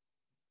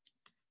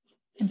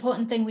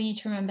 Important thing we need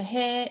to remember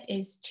here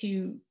is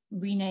to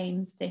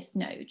rename this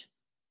node.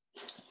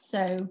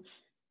 So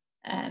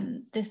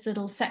this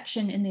little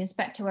section in the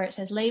inspector where it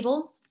says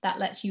label, that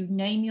lets you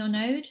name your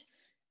node.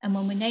 And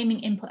when we're naming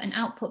input and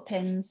output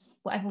pins,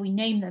 whatever we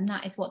name them,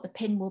 that is what the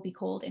pin will be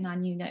called in our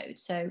new node.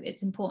 So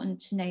it's important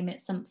to name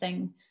it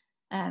something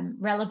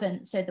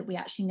relevant so that we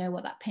actually know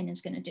what that pin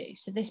is going to do.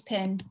 So this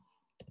pin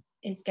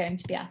is going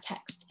to be our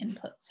text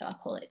input, so I'll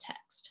call it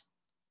text.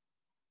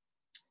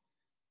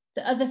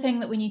 The other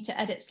thing that we need to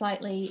edit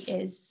slightly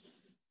is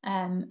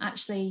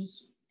actually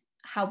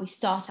how we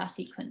start our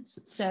sequence.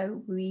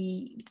 So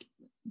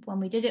when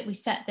we did it, we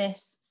set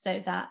this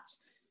so that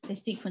the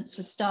sequence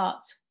would start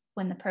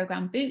when the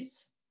program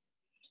boots.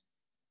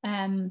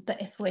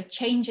 But if we're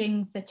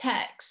changing the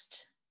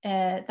text,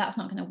 that's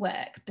not going to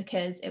work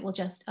because it will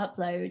just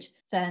upload,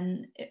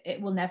 then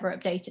it will never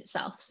update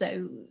itself.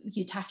 So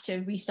you'd have to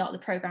restart the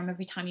program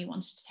every time you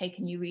wanted to take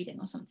a new reading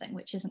or something,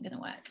 which isn't going to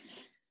work.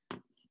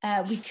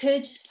 We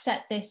could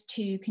set this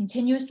to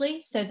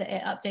continuously so that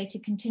it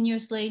updated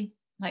continuously,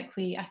 like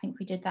I think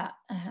we did that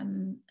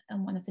on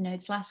one of the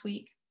nodes last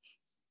week.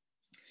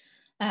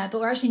 But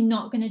we're actually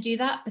not going to do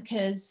that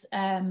because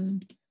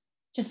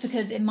just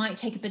because it might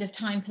take a bit of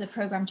time for the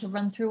program to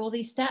run through all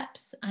these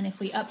steps. And if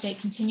we update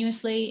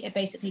continuously, it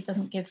basically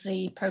doesn't give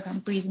the program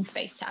breathing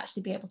space to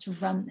actually be able to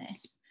run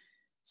this.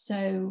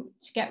 So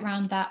to get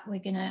around that, we're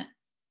going to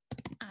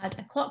add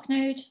a clock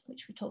node,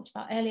 which we talked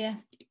about earlier,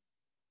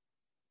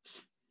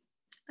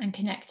 and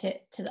connect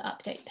it to the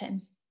update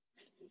pin.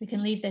 We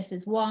can leave this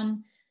as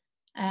 1,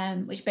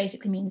 which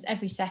basically means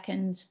every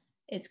second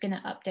it's going to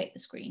update the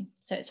screen.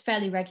 So it's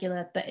fairly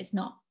regular, but it's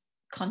not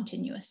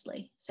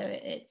continuously. So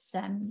it's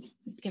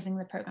giving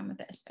the program a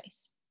bit of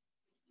space.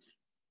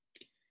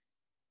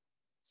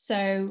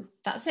 So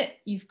that's it.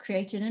 You've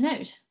created a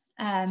node.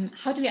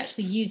 How do we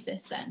actually use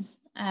this then?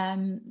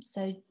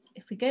 So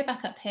if we go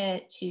back up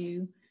here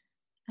to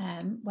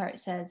where it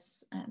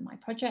says my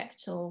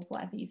project or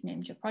whatever you've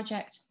named your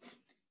project,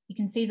 you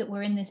can see that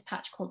we're in this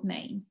patch called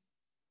main.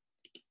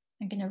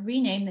 I'm going to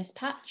rename this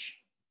patch,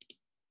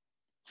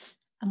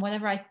 and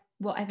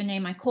whatever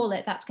name I call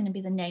it, that's going to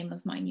be the name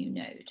of my new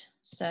node.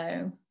 So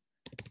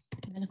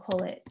I'm going to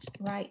call it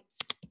write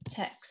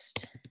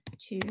text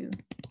to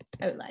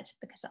OLED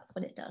because that's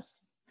what it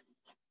does.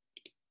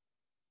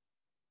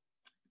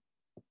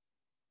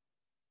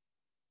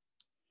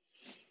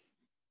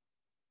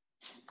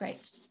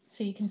 Great.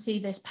 So you can see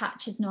this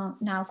patch is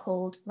now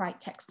called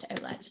write text to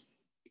OLED.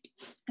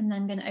 I'm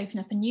then going to open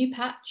up a new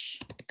patch,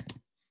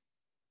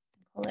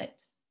 call it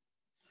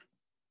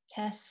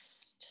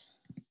test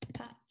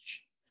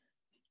patch,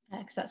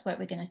 because that's where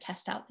we're going to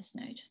test out this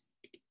node.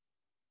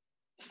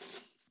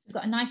 We've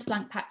got a nice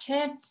blank patch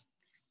here,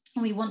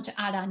 and we want to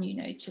add our new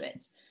node to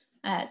it.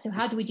 So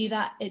how do we do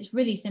that? It's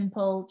really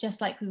simple.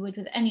 Just like we would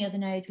with any other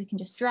node, we can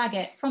just drag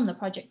it from the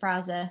project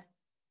browser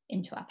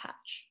into our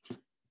patch.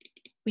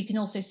 We can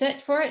also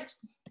search for it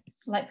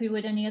like we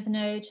would any other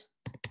node.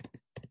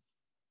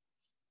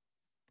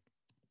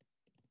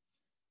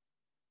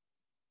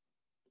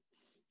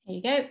 Here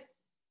you go.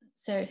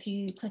 So if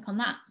you click on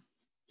that,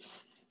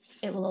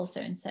 it will also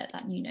insert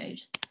that new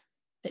node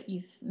that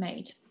you've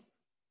made.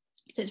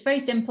 So it's very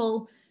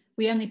simple.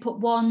 We only put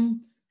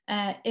one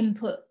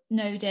input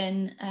node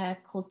in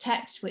called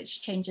text,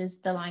 which changes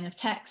the line of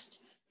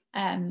text.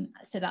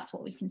 So that's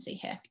what we can see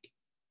here.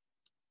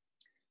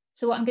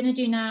 So what I'm going to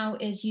do now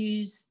is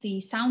use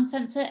the sound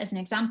sensor as an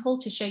example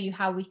to show you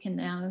how we can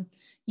now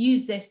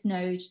use this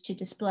node to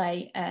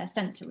display a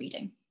sensor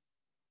reading.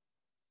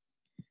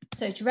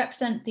 So to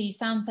represent the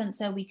sound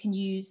sensor, we can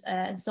use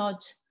a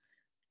XOD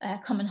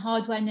common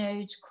hardware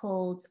node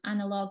called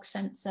analog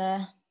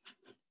sensor.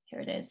 Here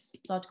it is,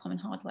 XOD common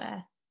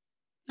hardware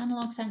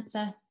analog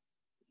sensor.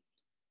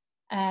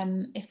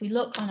 If we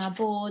look on our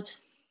board,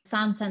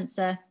 sound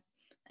sensor,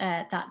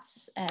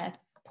 that's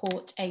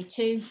port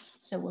A2,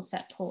 so we'll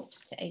set port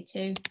to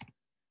A2.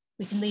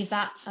 We can leave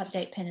that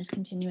update pin as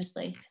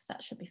continuously because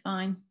that should be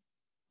fine.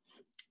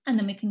 And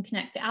then we can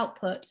connect the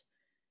output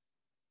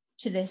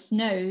to this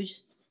node,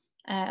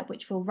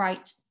 which will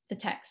write the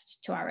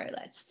text to our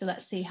OLED. So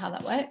let's see how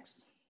that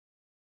works.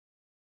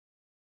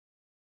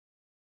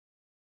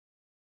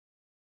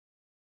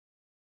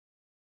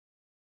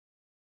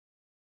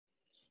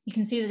 You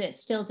can see that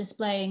it's still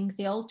displaying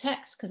the old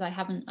text because I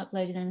haven't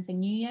uploaded anything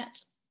new yet.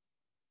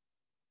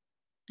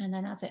 And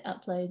then as it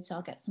uploads,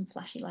 I'll get some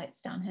flashy lights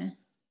down here.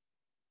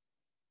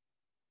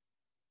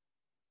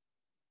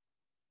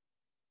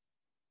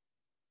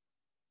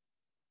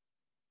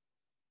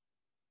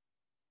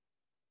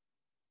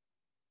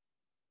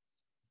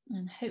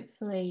 And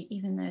hopefully,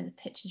 even though the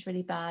pitch is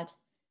really bad,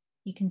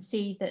 you can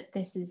see that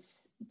this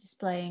is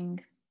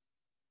displaying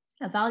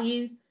a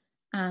value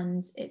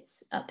and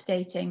it's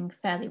updating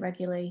fairly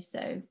regularly.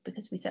 So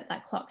because we set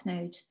that clock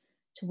node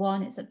to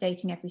 1, it's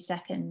updating every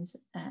second.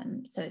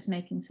 So it's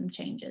making some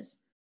changes.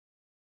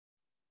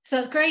 So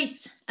that's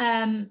great.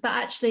 But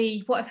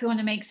actually, what if we want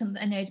to make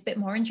a node a bit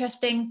more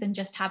interesting than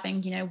just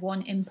having,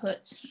 one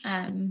input?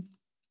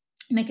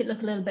 Make it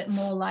look a little bit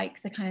more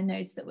like the kind of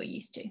nodes that we're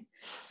used to.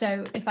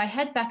 So if I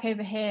head back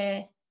over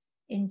here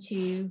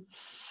into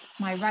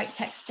my write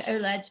text to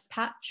OLED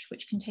patch,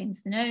 which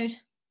contains the node,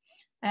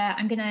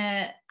 I'm going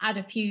to add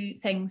a few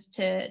things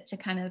to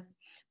kind of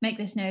make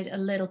this node a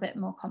little bit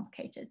more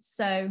complicated.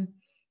 So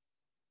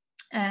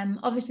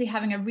obviously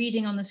having a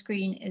reading on the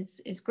screen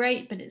is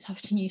great, but it's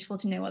often useful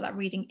to know what that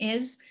reading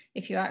is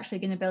if you're actually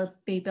going to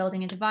be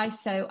building a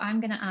device. So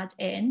I'm going to add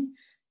in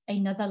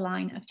another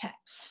line of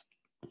text.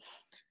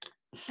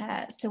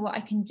 So what I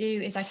can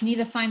do is I can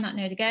either find that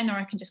node again, or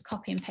I can just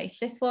copy and paste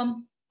this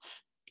one.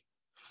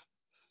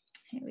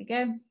 Here we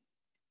go.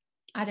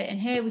 Add it in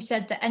here. We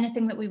said that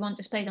anything that we want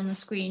displayed on the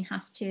screen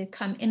has to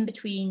come in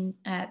between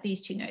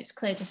these two nodes,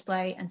 clear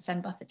display and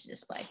send buffer to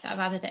display. So I've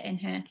added it in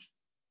here.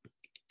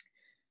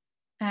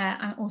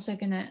 I'm also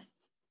going to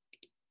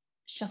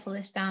shuffle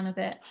this down a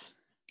bit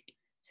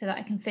so that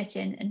I can fit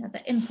in another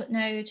input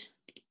node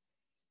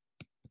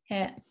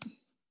here.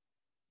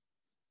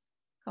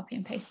 Copy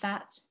and paste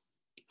that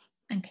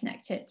and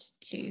connect it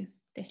to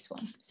this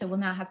one. So we'll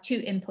now have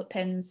 2 input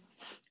pins,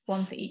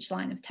 1 for each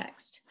line of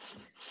text.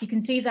 You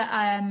can see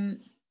that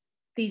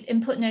these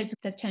input nodes,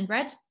 they've turned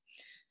red.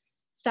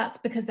 That's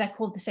because they're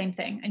called the same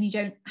thing, and you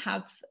don't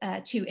have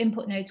 2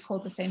 input nodes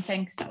called the same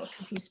thing because that would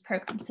confuse the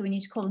program. So we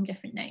need to call them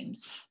different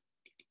names.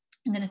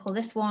 I'm going to call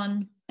this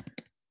one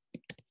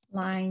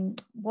line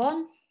 1,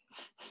 and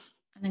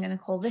I'm going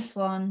to call this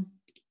one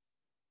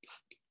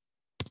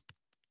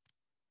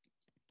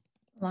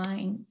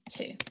line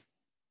 2.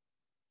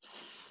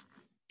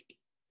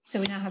 So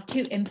we now have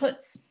 2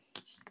 inputs.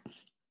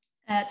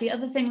 The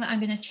other thing that I'm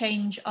going to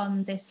change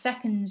on this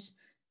second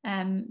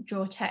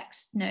draw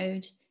text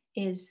node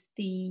is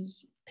the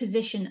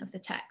position of the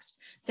text.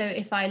 So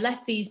if I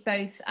left these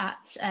both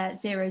at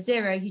 0,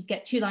 0, you'd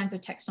get 2 lines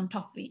of text on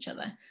top of each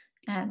other,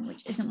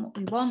 which isn't what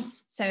we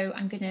want. So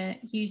I'm going to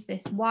use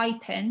this Y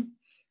pin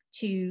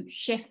to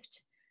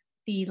shift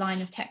the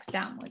line of text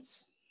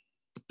downwards.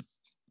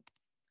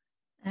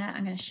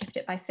 I'm going to shift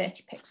it by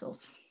 30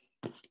 pixels.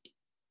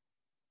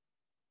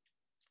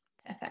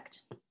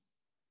 Perfect.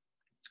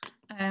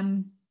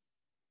 And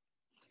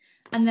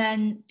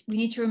then we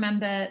need to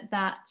remember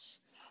that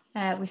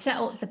we've set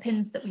all the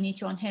pins that we need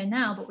to on here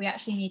now, but we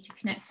actually need to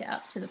connect it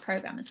up to the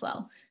program as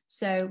well.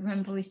 So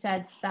remember we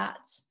said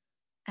that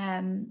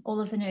all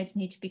of the nodes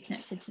need to be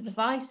connected to the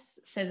device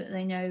so that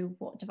they know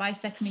what device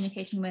they're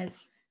communicating with,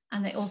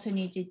 and they also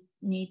need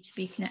to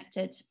be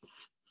connected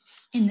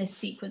in this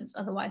sequence,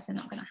 otherwise they're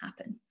not going to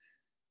happen.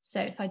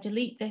 So if I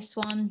delete this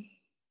one,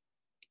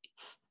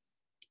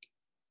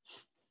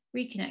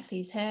 reconnect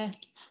these here,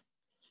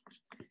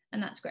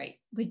 and that's great.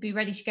 We'd be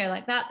ready to go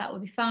like that. That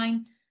would be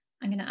fine.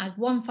 I'm going to add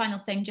one final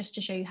thing just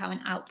to show you how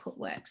an output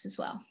works as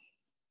well.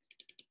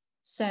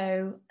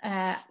 So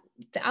the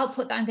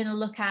output that I'm going to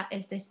look at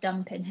is this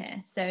done pin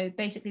here. So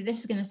basically this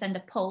is going to send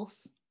a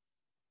pulse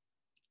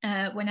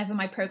whenever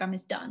my program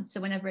is done.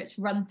 So whenever it's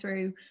run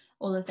through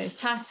all of those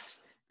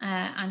tasks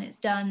and it's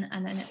done,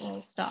 and then it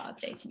will start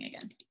updating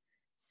again.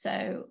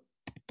 So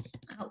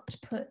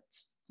output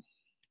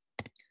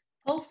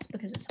pulse,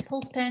 because it's a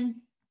pulse pin.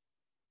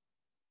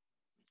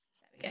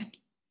 There we go.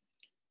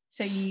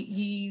 So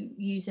you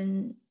use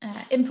an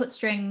input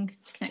string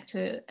to connect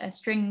to a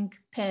string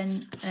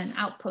pin, an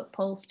output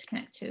pulse to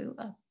connect to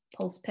a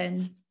pulse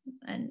pin,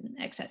 and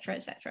et cetera,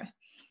 et cetera.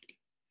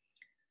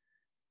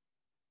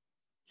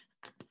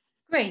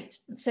 Great.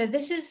 So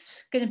this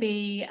is going to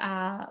be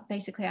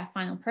basically our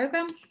final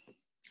program.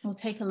 we'll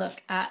take a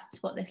look at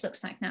what this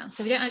looks like now.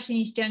 So we don't actually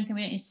need to do anything.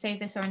 We don't need to save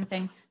this or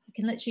anything. We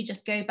can literally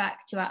just go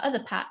back to our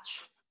other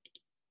patch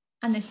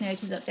and this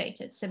node is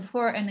updated. So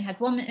before it only had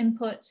one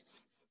input,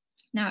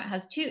 now it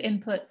has two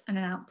inputs and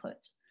an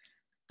output.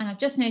 And I've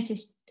just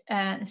noticed,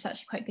 it's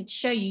actually quite good to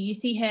show you. You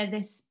see here,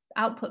 this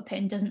output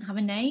pin doesn't have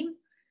a name.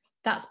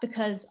 That's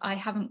because I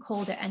haven't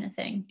called it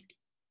anything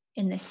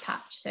in this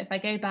patch. So if I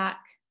go back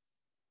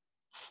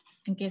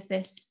and give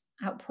this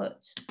output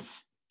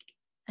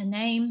a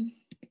name,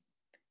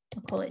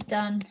 I'll call it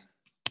done.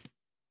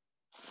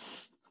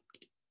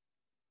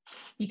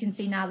 You can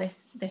see now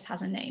this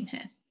has a name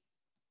here.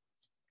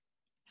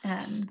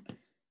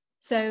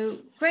 So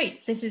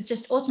great, this is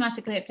just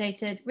automatically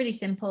updated, really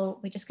simple.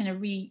 We're just going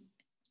to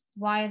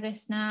rewire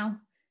this now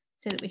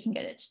so that we can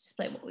get it to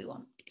display what we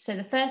want. So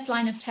the first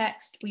line of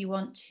text, we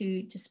want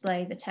to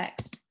display the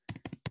text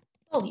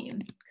volume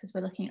because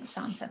we're looking at the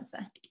sound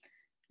sensor.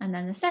 And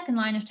then the second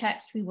line of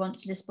text, we want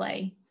to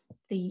display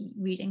the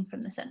reading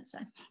from the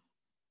sensor.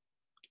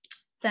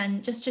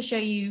 Then just to show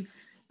you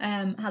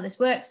how this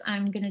works,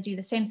 I'm going to do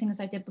the same thing as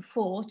I did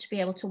before to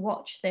be able to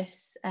watch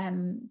this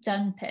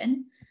done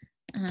pin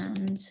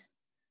and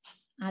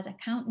add a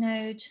count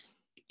node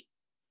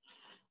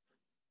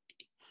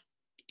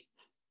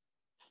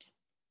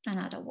and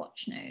add a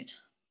watch node.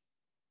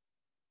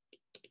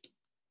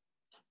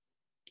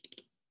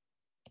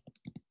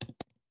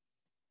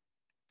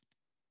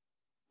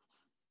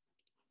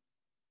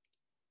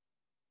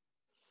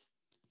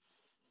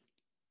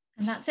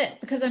 And that's it.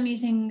 Because I'm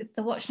using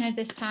the watch node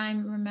this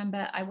time,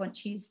 remember I want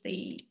to use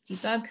the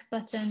debug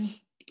button.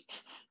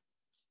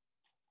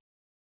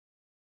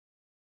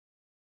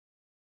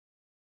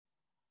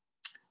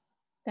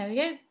 There we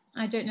go.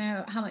 I don't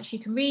know how much you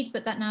can read,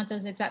 but that now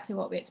does exactly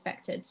what we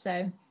expected.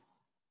 So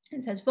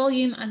it says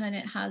volume, and then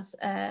it has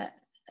a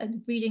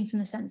reading from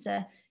the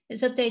sensor.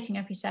 It's updating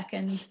every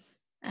second.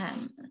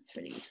 That's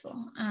really useful.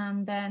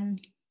 And then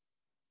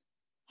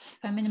if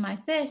I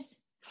minimize this,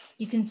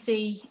 you can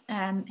see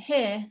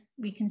here,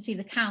 we can see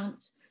the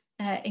count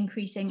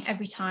increasing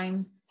every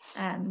time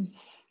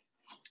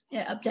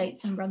it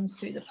updates and runs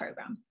through the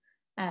program.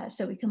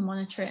 So we can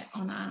monitor it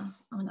on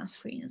our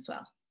screen as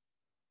well.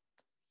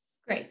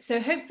 Great, so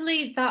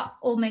hopefully that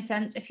all made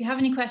sense. If you have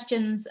any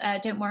questions,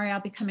 don't worry,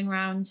 I'll be coming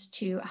around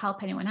to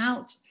help anyone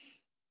out.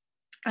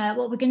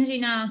 What we're going to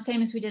do now,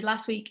 same as we did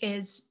last week,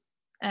 is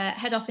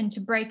head off into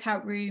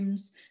breakout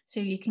rooms so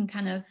you can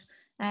kind of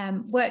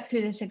work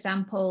through this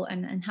example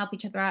and help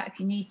each other out if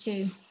you need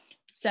to.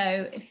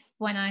 So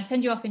when I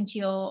send you off into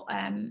your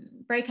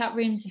breakout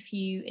rooms, if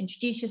you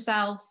introduce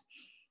yourselves,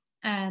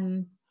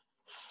 and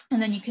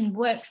then you can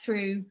work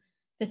through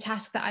the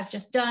task that I've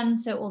just done.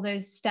 So all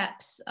those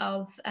steps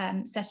of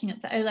setting up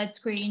the OLED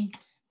screen,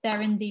 they're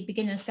in the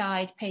beginner's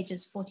guide,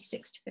 pages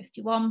 46 to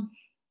 51.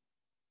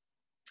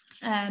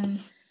 And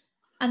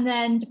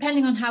then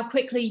depending on how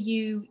quickly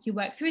you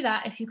work through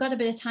that, if you've got a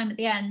bit of time at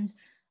the end,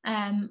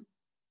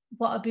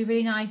 what would be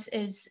really nice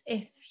is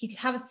if you could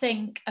have a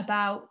think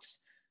about,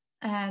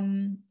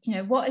 you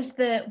know, what is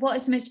the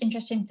most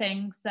interesting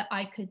thing that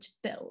I could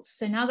build?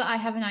 So now that I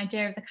have an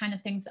idea of the kind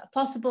of things that are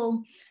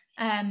possible,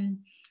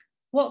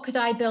 what could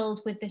I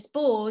build with this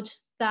board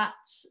that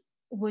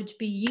would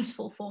be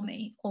useful for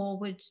me or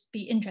would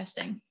be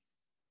interesting?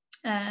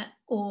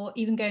 Or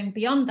even going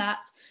beyond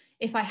that,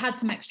 if I had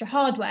some extra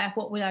hardware,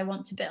 what would I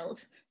want to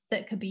build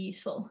that could be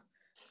useful?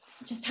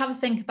 Just have a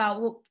think about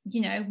what,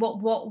 you know,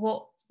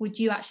 what would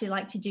you actually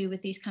like to do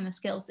with these kind of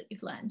skills that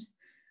you've learned?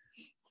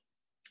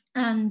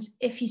 And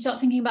if you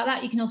start thinking about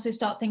that, you can also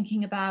start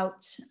thinking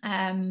about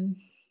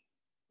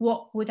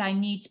what would I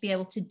need to be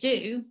able to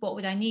do? What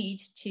would I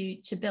need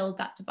to build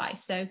that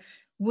device? So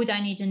would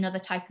I need another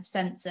type of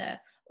sensor,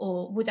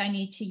 or would I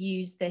need to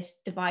use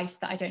this device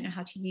that I don't know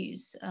how to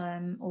use?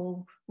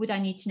 Or would I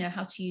need to know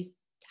how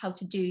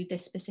to do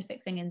this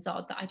specific thing in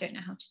Zod that I don't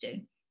know how to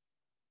do?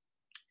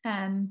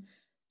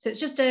 So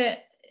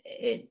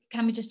it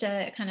can be just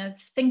a kind of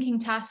thinking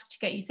task to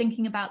get you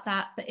thinking about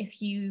that. But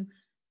if you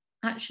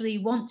actually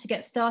want to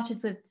get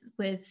started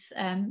with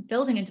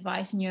building a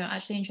device and you're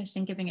actually interested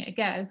in giving it a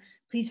go,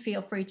 please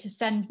feel free to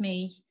send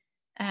me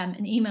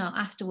an email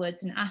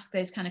afterwards and ask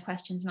those kind of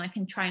questions, and I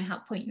can try and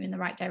help point you in the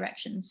right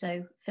direction.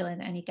 So fill in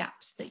any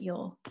gaps that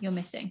you're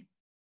missing.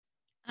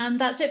 And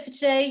that's it for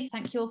today.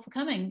 Thank you all for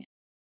coming.